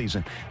that this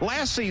season.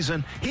 Last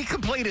season, he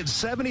completed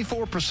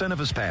 74% of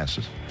his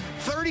passes,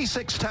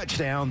 36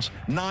 touchdowns,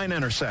 9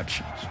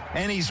 interceptions.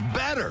 And he's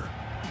better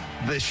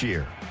this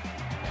year.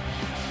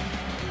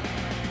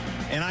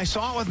 And I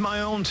saw it with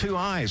my own 2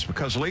 eyes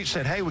because Leach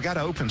said, hey, we got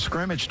an open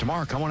scrimmage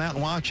tomorrow. Come on out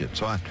and watch it.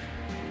 So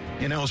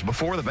it was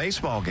before the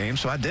baseball game,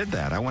 so I did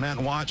that. I went out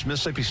and watched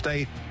Mississippi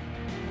State.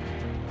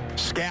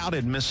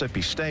 Scouted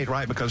Mississippi State,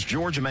 right, because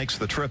Georgia makes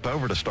the trip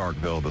over to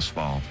Starkville this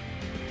fall.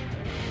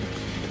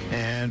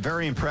 And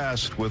very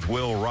impressed with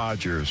Will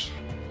Rogers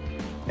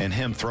and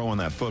him throwing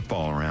that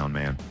football around,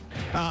 man.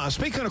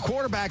 Speaking of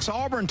quarterbacks,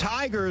 Auburn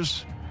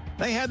Tigers,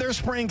 they had their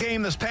spring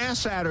game this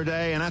past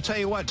Saturday, and I tell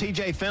you what,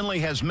 TJ Finley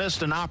has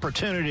missed an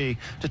opportunity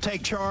to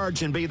take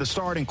charge and be the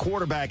starting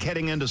quarterback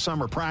heading into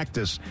summer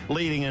practice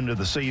leading into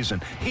the season.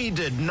 He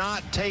did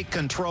not take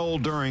control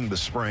during the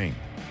spring.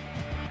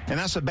 And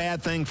that's a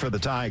bad thing for the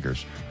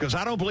Tigers because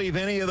I don't believe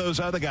any of those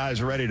other guys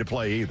are ready to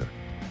play either.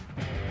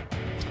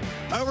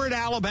 Over at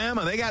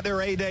Alabama, they got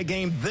their A-Day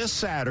game this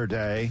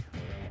Saturday.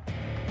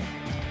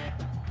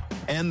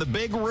 And the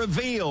big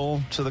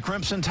reveal to the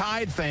Crimson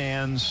Tide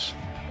fans,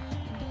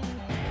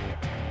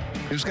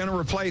 who's going to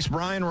replace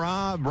Brian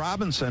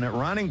Robinson at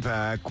running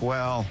back?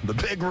 Well, the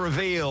big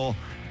reveal,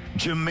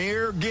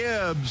 Jahmyr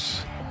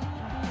Gibbs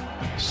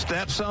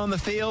steps on the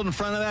field in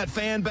front of that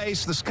fan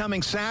base this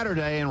coming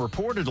Saturday, and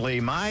reportedly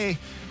my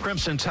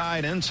Crimson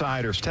Tide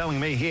insiders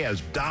telling me he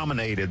has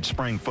dominated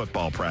spring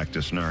football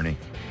practice, Nernie.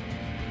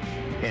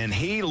 And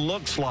he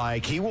looks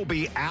like he will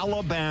be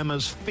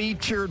Alabama's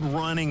featured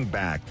running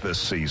back this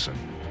season.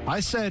 I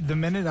said the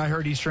minute I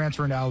heard he's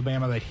transferring to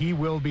Alabama that he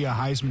will be a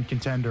Heisman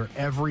contender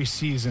every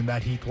season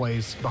that he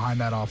plays behind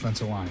that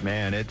offensive line.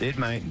 Man,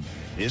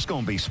 it's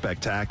going to be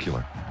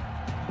spectacular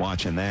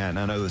watching that. And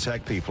I know the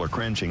Tech people are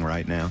cringing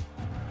right now.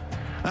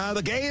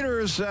 The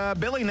Gators,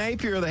 Billy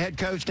Napier, the head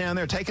coach down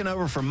there, taking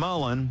over from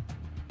Mullen.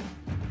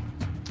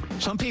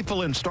 Some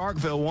people in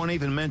Starkville won't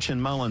even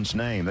mention Mullen's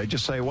name. They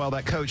just say, well,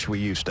 that coach we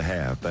used to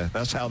have.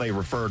 That's how they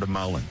refer to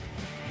Mullen.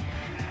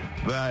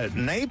 But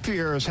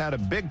Napier has had a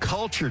big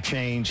culture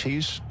change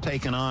he's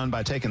taken on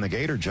by taking the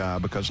Gator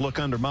job because, look,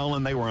 under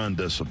Mullen, they were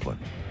undisciplined.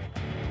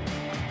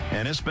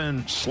 And it's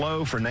been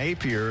slow for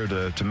Napier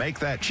to make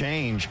that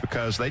change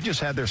because they just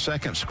had their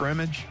second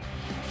scrimmage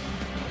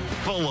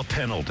full of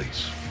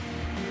penalties.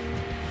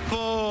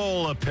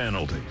 Full of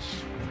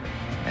penalties.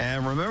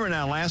 And remember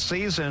now, last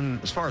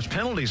season, as far as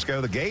penalties go,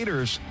 the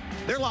Gators,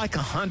 they're like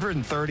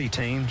 130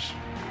 teams.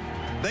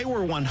 They were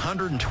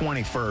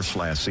 121st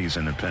last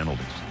season in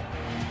penalties.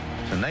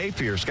 And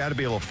Napier's got to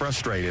be a little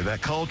frustrated.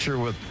 That culture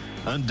with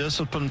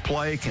undisciplined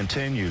play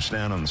continues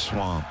down in the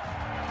swamp.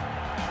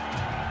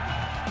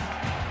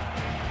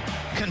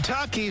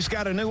 Kentucky's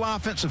got a new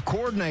offensive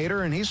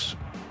coordinator, and he's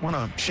one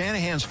of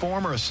Shanahan's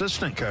former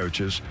assistant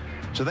coaches.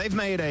 So they've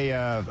made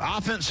a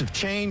offensive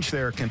change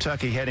there at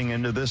Kentucky heading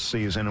into this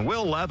season. And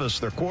Will Levis,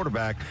 their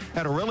quarterback,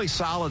 had a really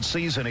solid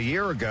season a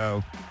year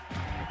ago.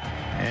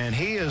 And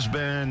he has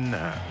been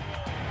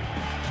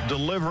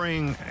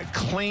delivering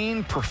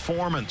clean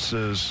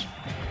performances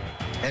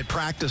at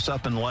practice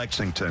up in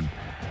Lexington.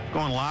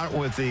 Going a lot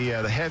with the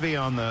heavy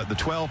on the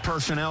 12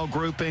 personnel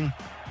grouping.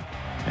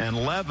 And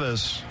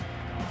Levis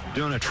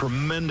doing a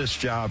tremendous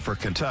job for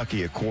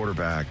Kentucky at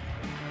quarterback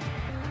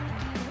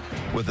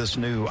with this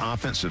new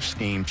offensive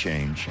scheme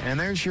change. And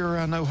there's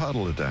your No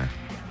Huddle today.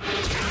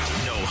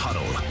 No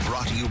Huddle,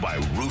 brought to you by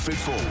Roof It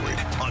Forward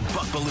on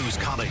Buck Belue's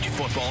College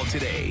Football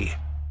Today.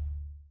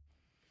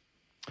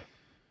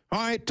 All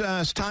right,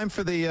 it's time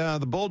for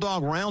the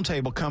Bulldog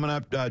Roundtable coming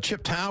up.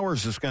 Chip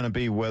Towers is going to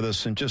be with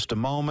us in just a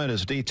moment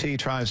as DT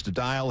tries to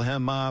dial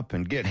him up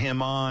and get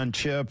him on.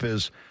 Chip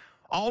has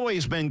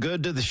always been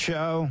good to the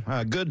show,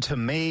 good to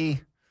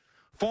me.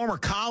 Former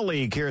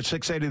colleague here at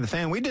 680 The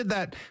Fan. We did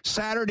that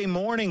Saturday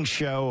morning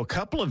show a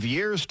couple of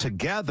years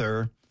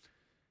together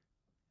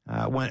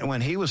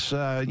when he was,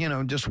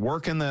 just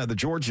working the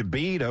Georgia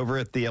beat over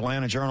at the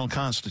Atlanta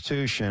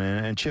Journal-Constitution.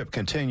 And Chip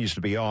continues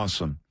to be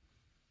awesome.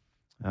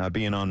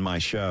 Being on my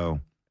show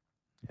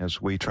as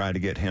we try to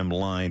get him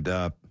lined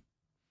up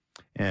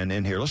and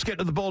in here. Let's get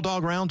to the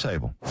Bulldog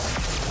Roundtable. The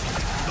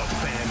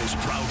Fan is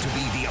proud to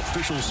be the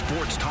official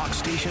sports talk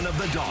station of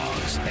the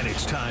Dogs, and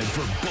it's time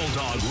for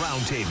Bulldog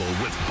Roundtable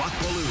with Buck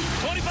Belue.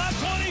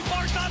 25-20,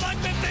 far sideline,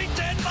 15,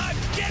 10,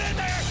 5, get in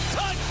there,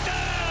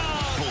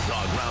 touchdown!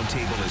 Bulldog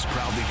Roundtable is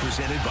proudly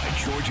presented by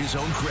Georgia's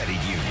own credit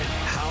union,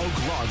 Haug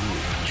Law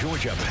Group,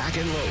 Georgia Pack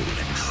and Load,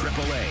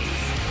 AAA,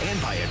 and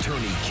by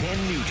attorney Ken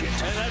Nugent.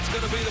 And that's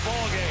going to be the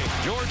ball game.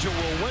 Georgia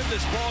will win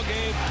this ball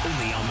game.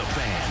 Only on the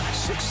Fan,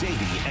 680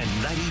 and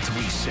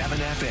 93.7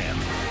 FM.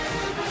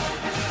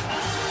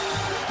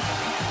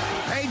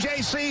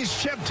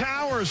 AJC's Chip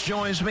Towers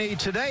joins me.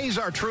 Today's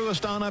our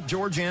truest on-up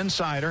Georgia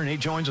insider, and he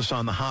joins us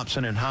on the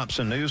Hobson and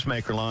Hobson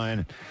Newsmaker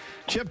line.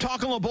 Chip,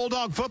 talking a little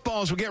Bulldog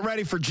football as we get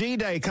ready for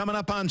G-Day coming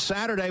up on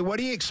Saturday. What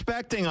are you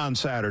expecting on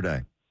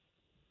Saturday?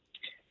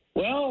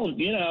 Well,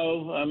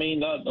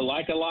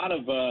 like a lot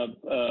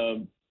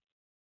of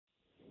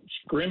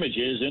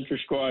scrimmages,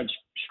 inter-squad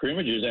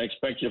scrimmages, I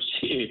expect you'll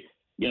see,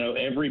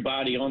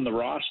 everybody on the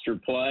roster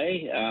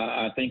play.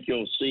 I think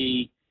you'll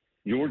see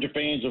Georgia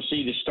fans will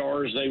see the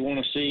stars they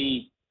want to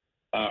see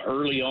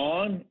early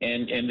on,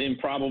 and then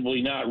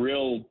probably not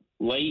real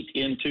late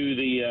into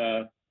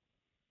the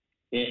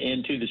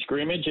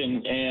scrimmage,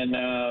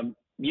 and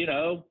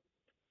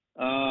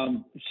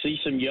see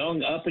some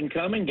young up and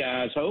coming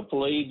guys.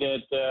 Hopefully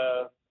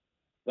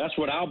that's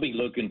what I'll be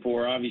looking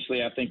for.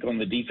 Obviously, I think on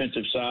the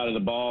defensive side of the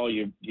ball,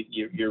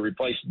 you're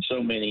replacing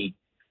so many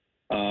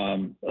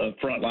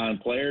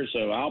frontline players,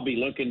 so I'll be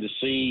looking to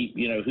see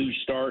who's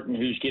starting,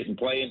 who's getting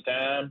playing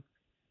time.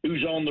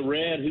 Who's on the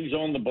red, who's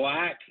on the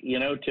black,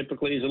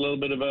 typically is a little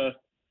bit of a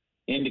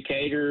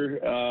indicator,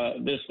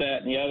 this,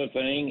 that, and the other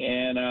thing.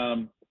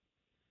 And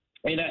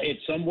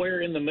it's somewhere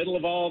in the middle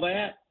of all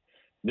that.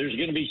 There's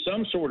going to be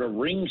some sort of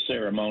ring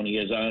ceremony,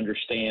 as I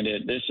understand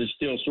it. This is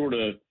still sort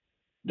of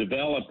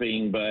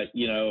developing, but,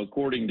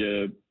 according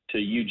to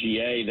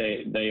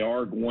UGA, they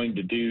are going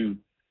to do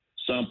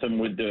something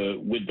with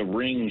the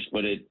rings,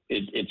 but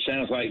it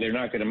sounds like they're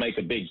not going to make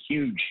a big,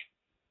 huge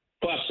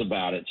fuss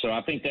about it. So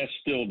I think that's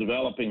still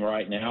developing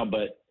right now,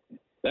 but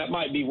that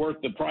might be worth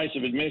the price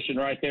of admission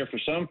right there for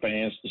some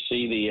fans to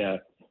see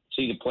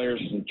the players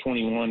from the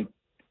 21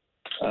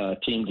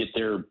 team get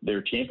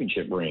their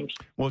championship rings.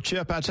 Well,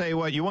 Chip, I tell you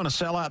what, you want to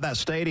sell out that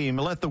stadium,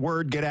 let the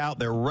word get out.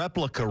 They're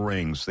replica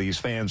rings these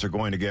fans are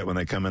going to get when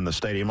they come in the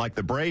stadium, like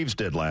the Braves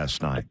did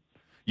last night.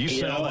 You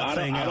sell that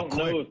thing out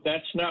quick. I don't know if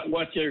that's not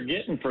what they're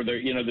getting for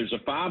their, there's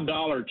a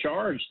 $5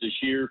 charge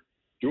this year.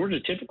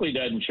 Georgia typically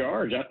doesn't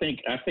charge. I think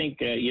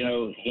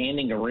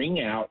handing a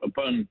ring out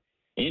upon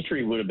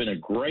entry would have been a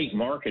great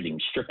marketing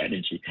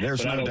strategy.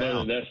 There's but no I don't know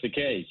doubt. that that's the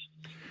case.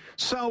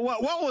 So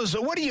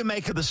what do you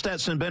make of the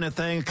Stetson Bennett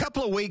thing? A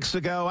couple of weeks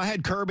ago, I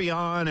had Kirby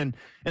on, and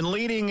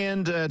leading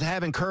into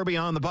having Kirby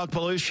on the Buck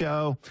Belue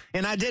Show,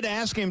 and I did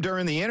ask him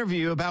during the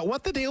interview about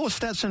what the deal with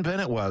Stetson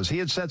Bennett was. He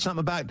had said something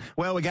about,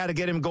 well, we got to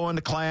get him going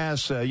to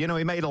class. He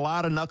made a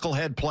lot of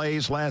knucklehead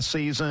plays last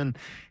season.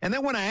 And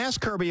then when I asked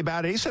Kirby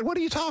about it, he said, what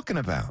are you talking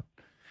about?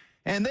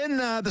 And then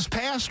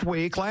last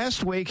week,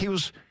 he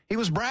was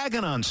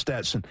bragging on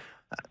Stetson.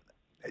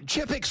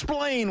 Chip,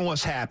 explain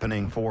what's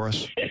happening for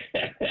us.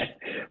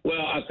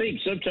 Well, I think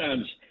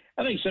sometimes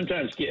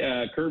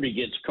Kirby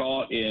gets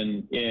caught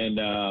in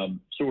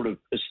sort of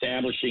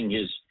establishing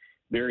his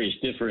various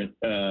different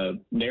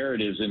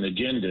narratives and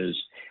agendas.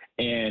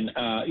 And,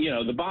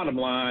 the bottom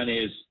line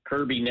is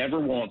Kirby never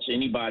wants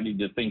anybody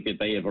to think that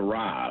they have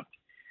arrived.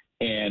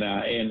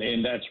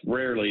 And that's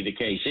rarely the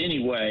case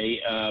anyway.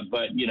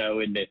 But,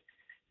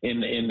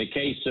 in the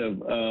case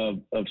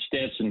of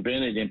Stetson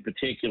Bennett in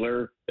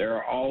particular, there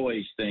are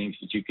always things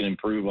that you can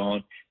improve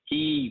on.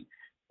 He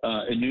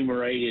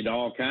enumerated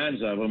all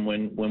kinds of them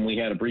when we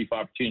had a brief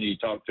opportunity to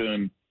talk to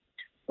him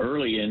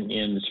early in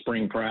the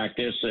spring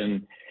practice,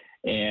 and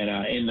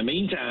in the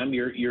meantime,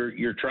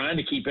 you're trying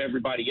to keep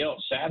everybody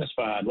else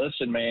satisfied.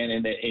 Listen, man,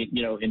 in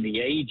the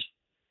age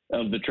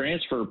of the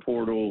transfer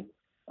portal,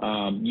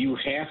 you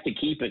have to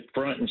keep it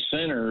front and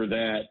center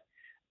that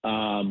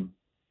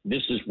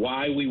this is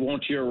why we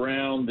want you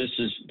around. This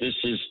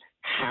is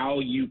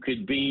how you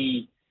could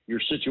be. Your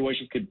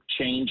situation could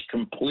change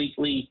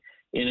completely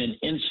in an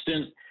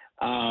instant.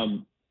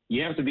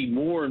 You have to be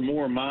more and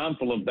more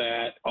mindful of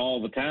that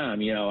all the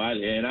time,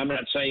 and I'm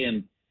not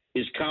saying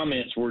his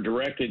comments were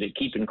directed at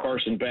keeping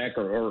Carson Beck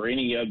or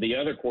any of the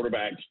other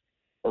quarterbacks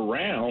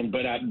around,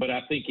 but I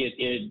think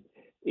it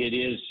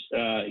is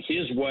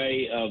his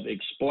way of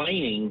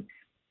explaining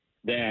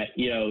that,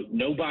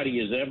 nobody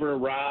has ever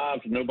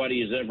arrived,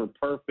 nobody is ever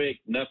perfect,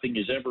 nothing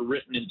is ever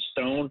written in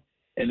stone,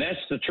 and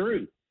that's the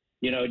truth.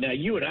 Now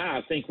you and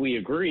I think we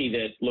agree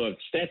that, look,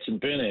 Stetson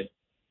Bennett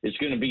is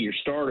going to be your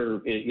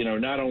starter,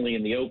 not only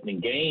in the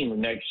opening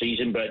game next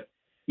season, but,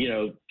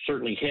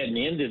 certainly heading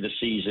into the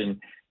season.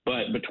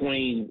 But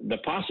between the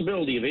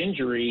possibility of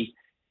injury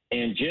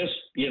and just,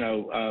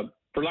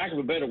 for lack of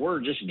a better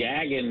word, just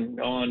gagging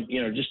on,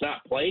 just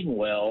not playing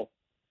well,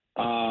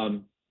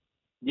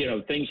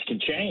 things can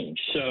change.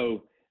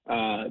 So,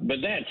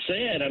 but that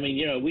said,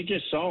 we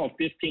just saw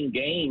 15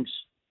 games,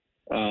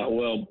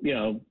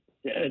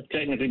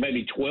 technically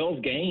maybe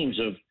 12 games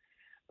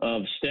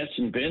of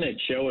Stetson Bennett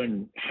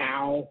showing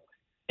how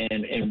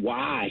and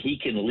why he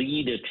can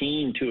lead a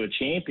team to a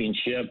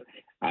championship.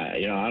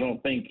 I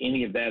don't think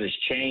any of that has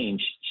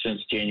changed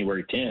since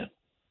January 10th.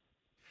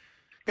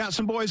 Got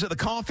some boys at the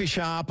coffee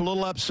shop a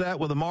little upset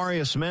with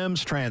Amarius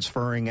Mims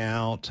transferring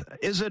out.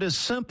 Is it as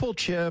simple,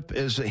 Chip,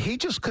 as he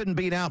just couldn't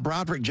beat out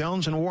Broderick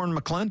Jones and Warren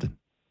McClendon?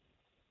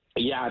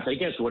 Yeah, I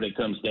think that's what it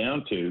comes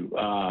down to.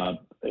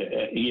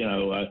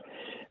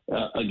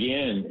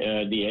 Again,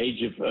 the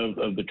age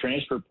of the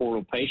transfer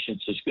portal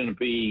patience is going to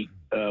be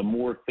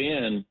more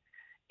thin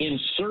in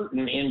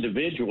certain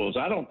individuals.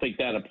 I don't think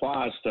that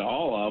applies to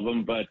all of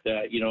them, but,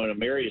 in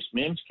Amarius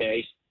Mims'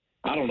 case,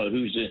 I don't know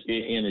who's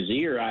in his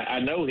ear. I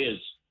know his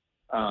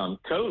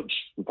coach,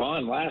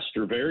 Von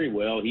Laster, very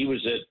well. He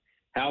was at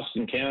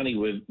Houston County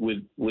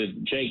with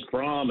Jake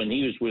Fromm, and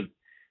he was with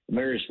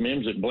Amarius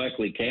Mims at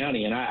Bleckley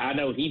County. And I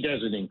know he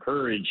doesn't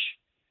encourage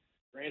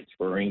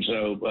transferring.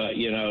 So,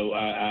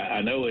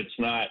 I know it's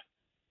not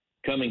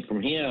coming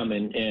from him.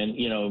 And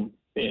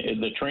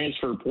the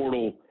transfer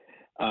portal,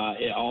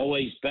 it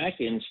always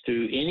beckons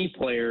to any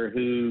player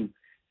who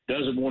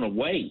doesn't want to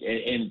wait.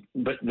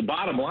 But the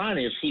bottom line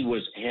is he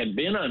had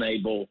been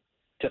unable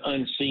to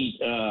unseat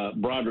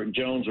Broderick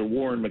Jones or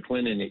Warren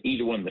McClendon at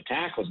either one of the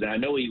tackles. Now, I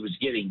know he was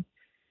getting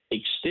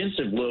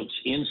extensive looks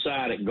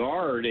inside at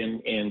guard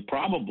and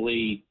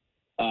probably,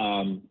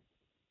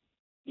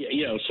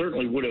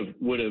 certainly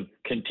would have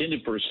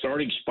contended for a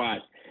starting spot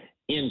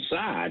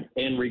inside.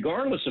 And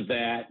regardless of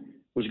that,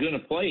 was going to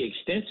play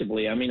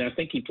extensively. I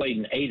think he played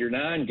in 8 or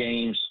 9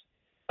 games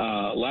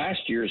last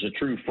year as a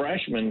true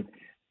freshman.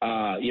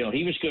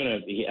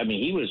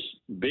 He was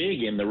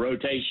big in the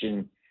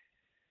rotation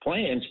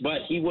plans,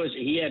 but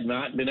he had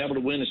not been able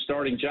to win a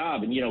starting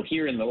job. And,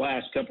 here in the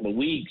last couple of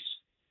weeks,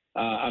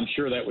 I'm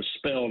sure that was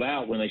spelled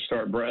out when they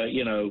start,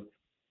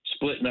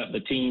 splitting up the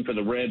team for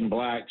the red and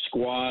black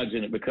squads,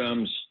 and it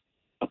becomes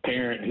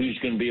apparent who's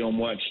going to be on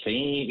which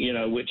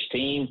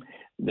team.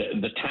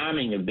 The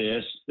timing of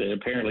this, that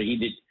apparently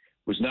he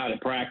was not at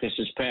practice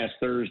this past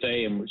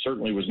Thursday and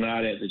certainly was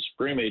not at the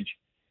scrimmage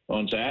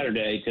on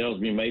Saturday,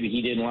 tells me maybe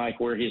he didn't like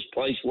where his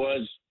place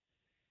was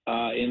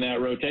in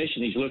that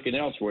rotation. He's looking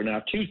elsewhere.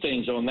 Now, 2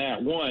 things on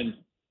that. One,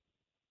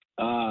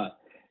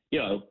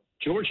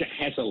 Georgia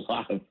has a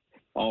lot of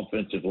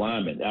offensive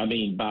linemen.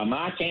 By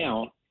my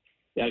count,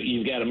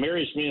 you've got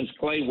Amarius Mims,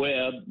 Clay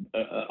Webb,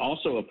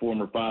 also a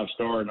former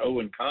 5-star, and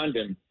Owen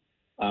Condon,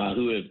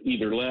 who have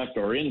either left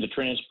or in the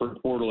transfer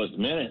portal at the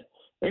minute.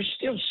 there's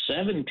still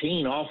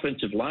 17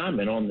 offensive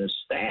linemen on this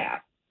staff.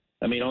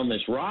 I mean, on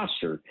this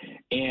roster.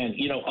 And,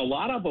 you know, a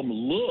lot of them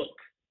look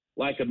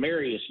like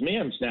Amarius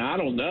Mims. Now, I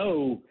don't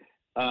know.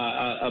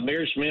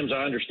 Amarius Mims,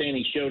 I understand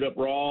he showed up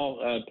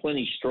raw,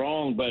 plenty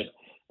strong. But,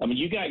 I mean,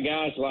 you got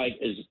guys like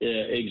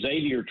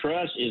Xavier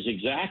Truss is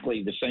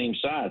exactly the same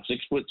size,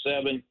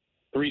 6'7",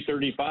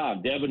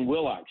 335. Devin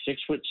Willock,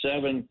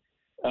 6'7",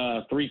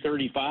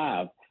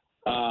 335.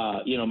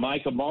 You know,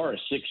 Micah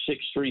Morris, 6'6",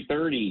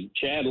 330.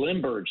 Chad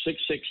Lindbergh, 6'6",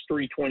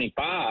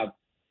 325.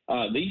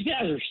 These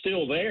guys are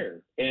still there,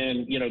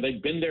 and, you know,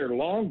 they've been there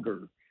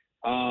longer.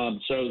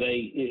 So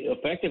they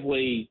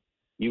effectively,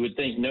 you would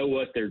think, know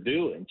what they're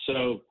doing.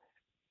 So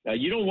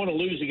you don't want to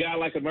lose a guy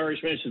like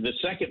Amarius Mims. The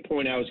second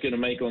point I was going to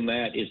make on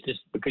that is just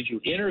because you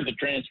enter the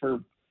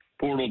transfer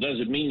portal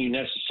doesn't mean you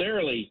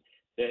necessarily –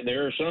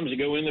 there are some that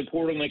go in the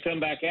portal and they come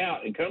back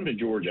out and come to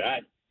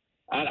Georgia.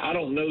 I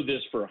don't know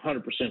this for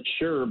 100%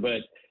 sure,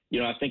 but, you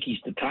know, I think he's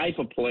the type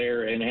of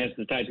player and has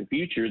the type of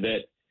future that,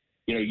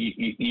 you know,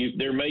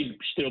 there may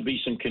still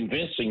be some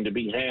convincing to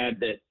be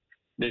had that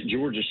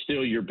Georgia's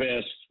still your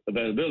best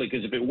availability.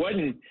 Because if it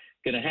wasn't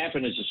going to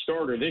happen as a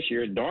starter this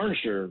year, it darn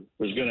sure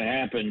was going to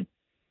happen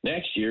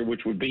next year,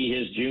 which would be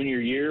his junior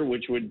year,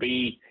 which would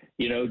be,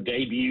 you know,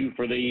 debut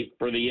for the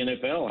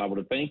NFL, I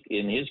would think,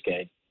 in his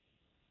case.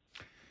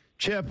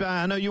 Chip,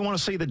 I know you want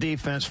to see the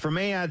defense. For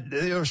me,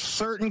 there are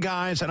certain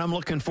guys that I'm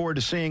looking forward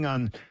to seeing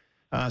on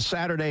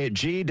Saturday at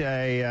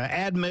G-Day.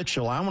 Ad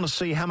Mitchell, I want to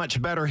see how much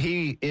better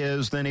he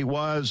is than he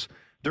was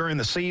during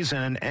the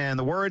season. And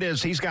the word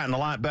is he's gotten a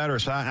lot better,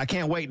 so I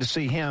can't wait to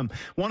see him.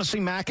 Want to see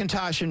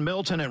McIntosh and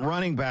Milton at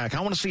running back.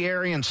 I want to see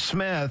Arian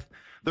Smith,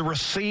 the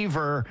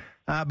receiver.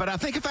 But I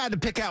think if I had to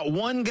pick out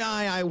one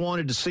guy I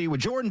wanted to see, with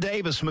Jordan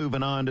Davis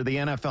moving on to the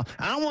NFL,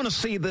 I want to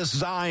see this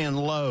Zion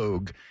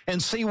Logue and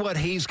see what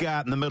he's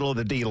got in the middle of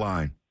the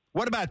D-line.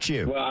 What about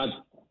you?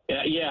 Well,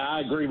 yeah,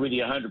 I agree with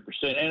you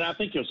 100%. And I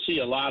think you'll see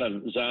a lot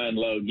of Zion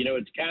Logue. You know,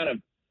 it's kind of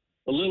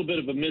a little bit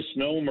of a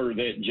misnomer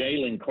that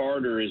Jalen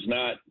Carter is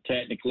not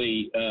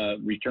technically a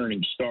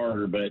returning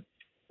starter, but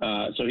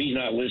so he's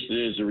not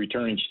listed as a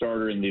returning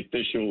starter in the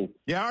official.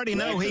 Yeah, I already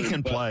know he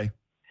can play.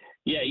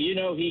 Yeah, you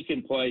know he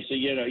can play, so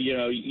you know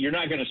you're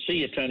not going to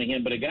see a ton of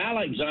him. But a guy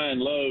like Zion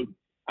Logue,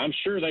 I'm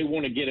sure they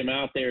want to get him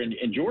out there. And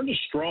Georgia's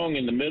strong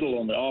in the middle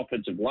on the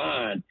offensive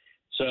line.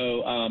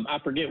 So I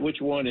forget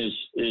which one is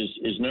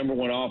number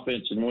one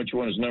offense and which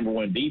one is number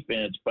one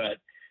defense. But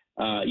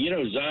you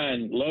know,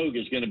 Zion Logue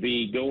is going to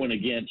be going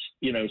against,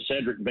 you know,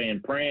 Cedric Van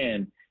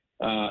Pran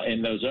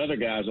and those other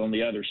guys on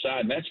the other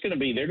side. And that's going to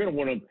be, they're going to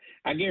want to,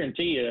 I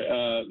guarantee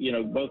you, you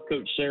know, both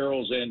Coach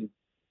Searles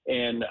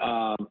and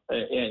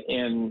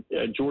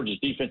Georgia's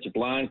defensive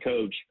line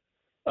coach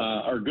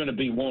are going to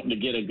be wanting to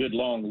get a good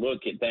long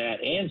look at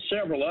that, and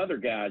several other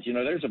guys. You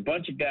know, there's a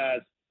bunch of guys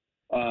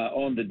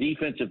on the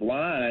defensive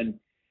line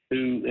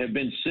who have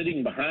been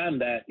sitting behind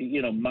that,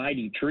 you know,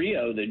 mighty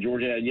trio that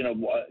Georgia had. You know,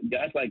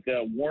 guys like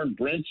Warren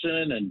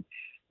Brinson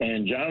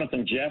and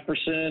Jonathan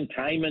Jefferson,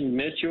 Timon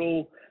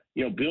Mitchell,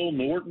 you know, Bill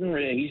Norton.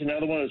 He's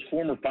another one of those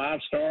former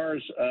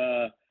 5-stars.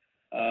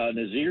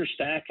 Nazir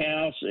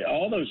Stackhouse,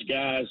 all those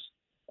guys.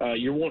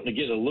 You're wanting to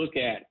get a look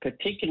at,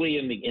 particularly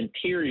in the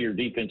interior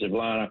defensive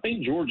line. I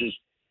think Georgia's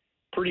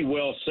pretty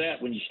well set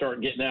when you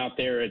start getting out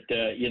there at,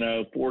 you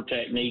know, 4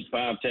 technique,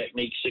 5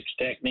 technique, 6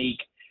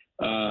 technique.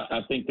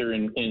 I think they're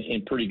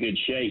in pretty good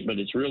shape, but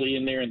it's really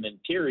in there in the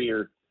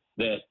interior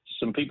that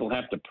some people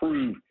have to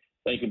prove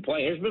they can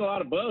play. There's been a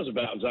lot of buzz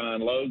about Zion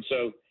Logue,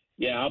 so,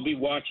 yeah, I'll be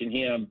watching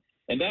him.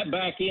 And that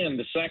back end,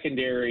 the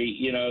secondary,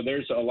 you know,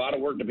 there's a lot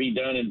of work to be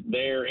done in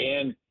there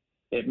and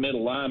at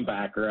middle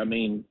linebacker. I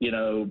mean, you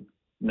know,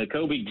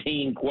 Nakobe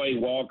Dean, Quay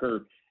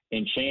Walker,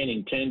 and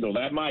Channing Tindall.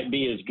 That might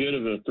be as good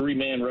of a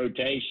 3-man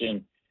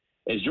rotation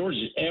as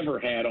Georgia's ever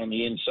had on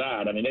the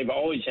inside. I mean, they've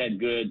always had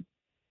good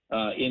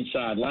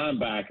inside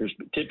linebackers,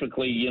 but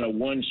typically, you know,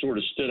 one sort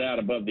of stood out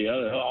above the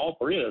other. All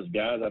 3 of those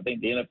guys, I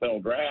think the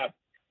NFL draft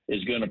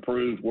is going to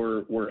prove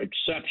were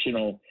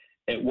exceptional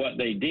at what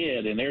they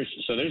did. And there's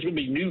going to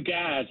be new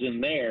guys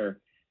in there.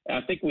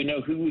 I think we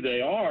know who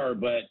they are,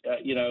 but,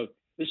 you know,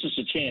 this is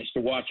a chance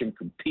to watch them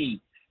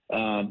compete.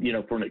 You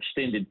know, for an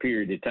extended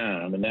period of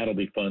time, and that'll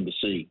be fun to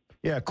see.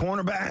 Yeah,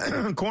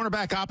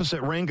 cornerback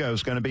opposite Ringo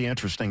is going to be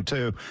interesting,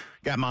 too.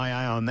 Got my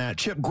eye on that.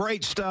 Chip,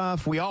 great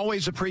stuff. We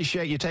always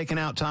appreciate you taking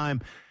out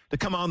time to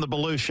come on the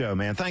Belue Show,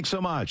 man. Thanks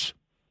so much.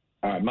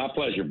 All right, my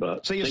pleasure,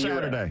 Buck. See you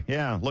Saturday.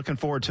 Yeah, looking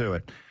forward to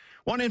it.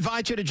 Want to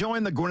invite you to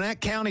join the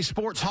Gwinnett County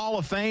Sports Hall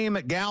of Fame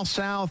at Gal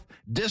South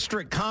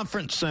District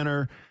Conference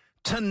Center.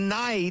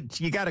 Tonight,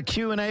 you got a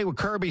Q&A with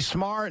Kirby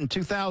Smart and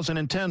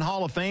 2010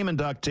 Hall of Fame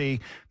inductee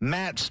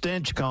Matt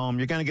Stinchcomb.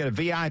 You're going to get a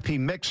VIP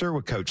mixer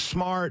with Coach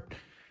Smart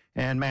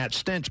and Matt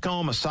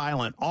Stinchcomb, a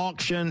silent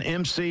auction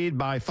emceed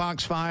by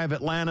Fox 5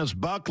 Atlanta's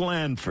Buck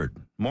Lanford.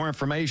 More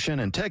information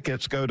and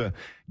tickets, go to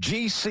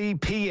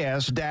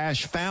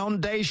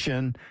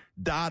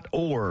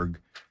gcps-foundation.org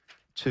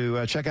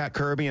to check out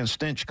Kirby and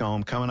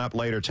Stinchcomb coming up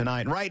later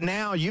tonight. Right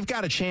now, you've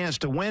got a chance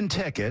to win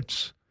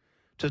tickets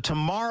to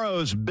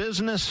tomorrow's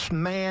business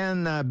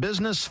fan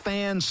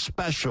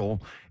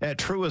special at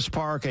Truist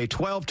Park, a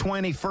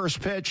 12:20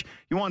 first pitch.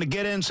 You want to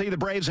get in, see the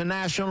Braves in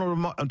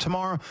National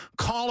tomorrow?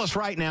 Call us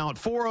right now at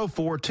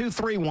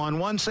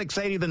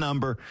 404-231-1680, the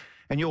number,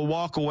 and you'll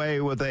walk away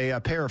with a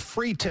pair of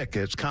free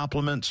tickets,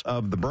 compliments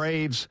of the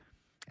Braves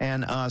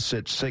and us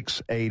at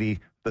 680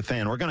 The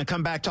Fan. We're going to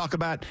come back, talk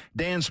about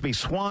Dansby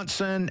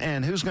Swanson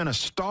and who's going to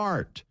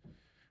start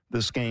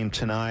this game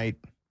tonight.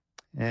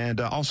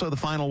 And also the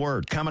final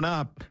word coming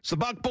up. It's the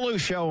Buck Belue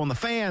Show on the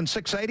Fan,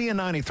 680 and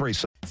 93.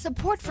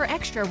 Support for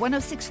Extra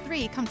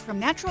 106.3 comes from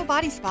Natural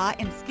Body Spa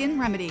and Skin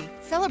Remedy,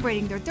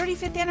 celebrating their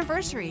 35th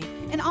anniversary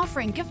and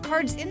offering gift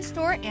cards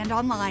in-store and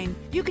online.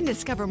 You can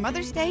discover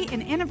Mother's Day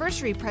and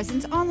anniversary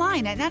presents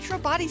online at Natural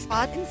Body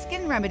Spa and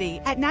Skin Remedy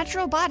at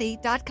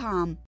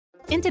naturalbody.com.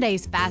 In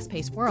today's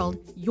fast-paced world,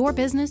 your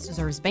business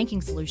deserves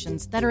banking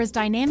solutions that are as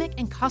dynamic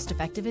and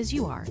cost-effective as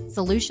you are.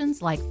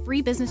 Solutions like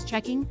free business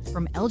checking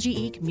from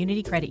LGE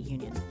Community Credit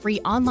Union,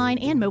 free online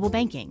and mobile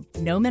banking,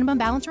 no minimum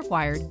balance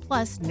required,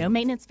 plus no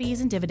maintenance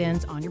fees and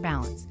dividends on your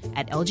balance.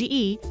 At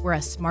LGE, we're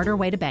a smarter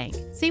way to bank.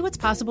 See what's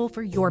possible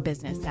for your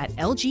business at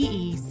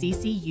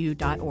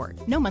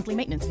lgeccu.org. No monthly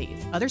maintenance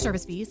fees. Other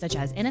service fees such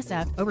as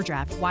NSF,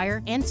 overdraft,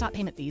 wire, and stop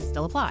payment fees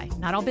still apply.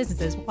 Not all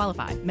businesses will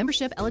qualify.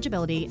 Membership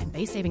eligibility and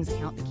base savings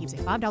account that keeps a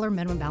 $5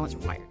 minimum balance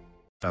required.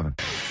 7.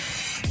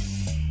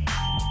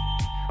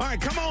 All right,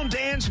 come on,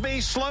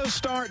 Dansby. Slow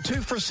start,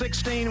 2 for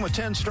 16 with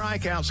 10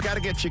 strikeouts. Got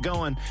to get you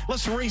going.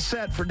 Let's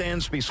reset for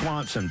Dansby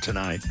Swanson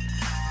tonight.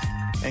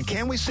 And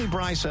can we see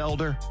Bryce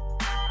Elder?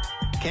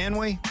 Can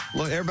we?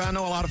 Look, everybody, I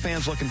know a lot of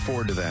fans looking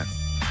forward to that.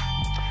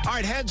 All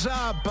right, heads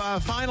up.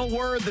 Final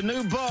word, the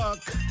new book,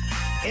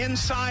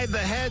 Inside the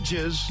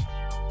Hedges,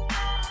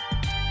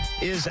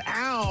 is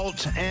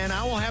out, and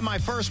I will have my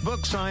first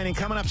book signing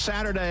coming up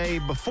Saturday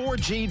before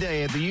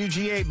G-Day at the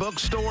UGA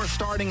Bookstore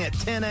starting at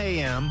 10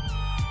 a.m.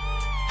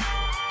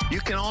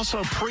 You can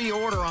also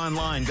pre-order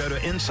online. Go to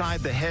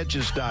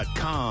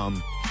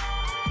InsideTheHedges.com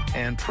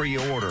and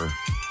pre-order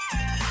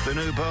the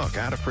new book.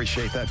 I'd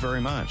appreciate that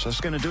very much. That's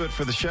going to do it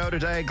for the show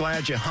today.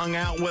 Glad you hung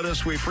out with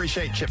us. We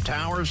appreciate Chip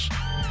Towers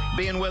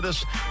being with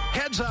us.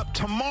 Heads up,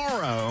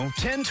 tomorrow,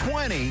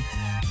 10:20,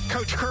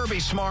 Coach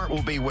Kirby Smart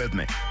will be with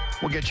me.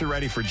 We'll get you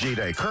ready for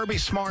G-Day. Kirby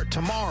Smart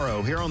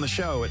tomorrow here on the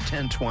show at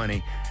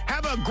 10:20.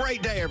 Have a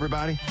great day,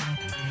 everybody.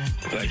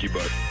 Thank you,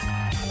 Bud.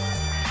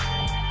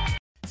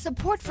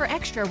 Support for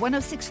Extra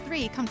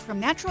 106.3 comes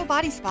from Natural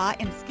Body Spa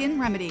and Skin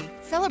Remedy,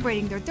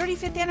 celebrating their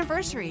 35th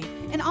anniversary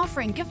and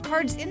offering gift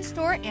cards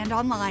in-store and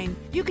online.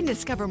 You can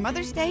discover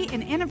Mother's Day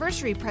and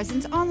anniversary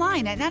presents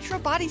online at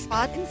Natural Body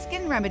Spa and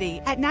Skin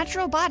Remedy at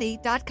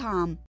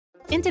naturalbody.com.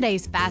 In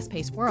today's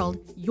fast-paced world,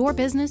 your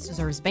business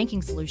deserves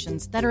banking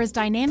solutions that are as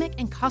dynamic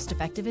and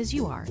cost-effective as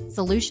you are.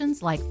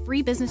 Solutions like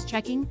free business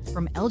checking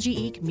from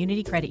LGE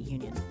Community Credit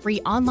Union,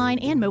 free online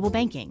and mobile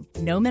banking,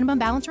 no minimum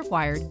balance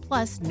required,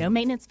 plus no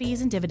maintenance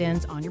fees and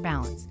dividends on your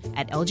balance.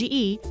 At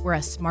LGE, we're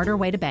a smarter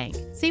way to bank.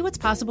 See what's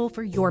possible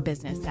for your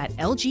business at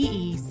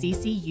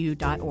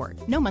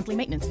lgeccu.org. No monthly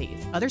maintenance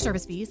fees. Other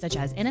service fees such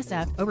as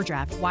NSF,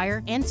 overdraft,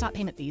 wire, and stop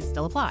payment fees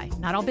still apply.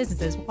 Not all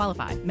businesses will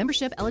qualify.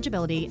 Membership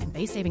eligibility and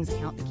base savings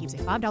account that keeps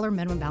a $5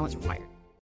 minimum balance required.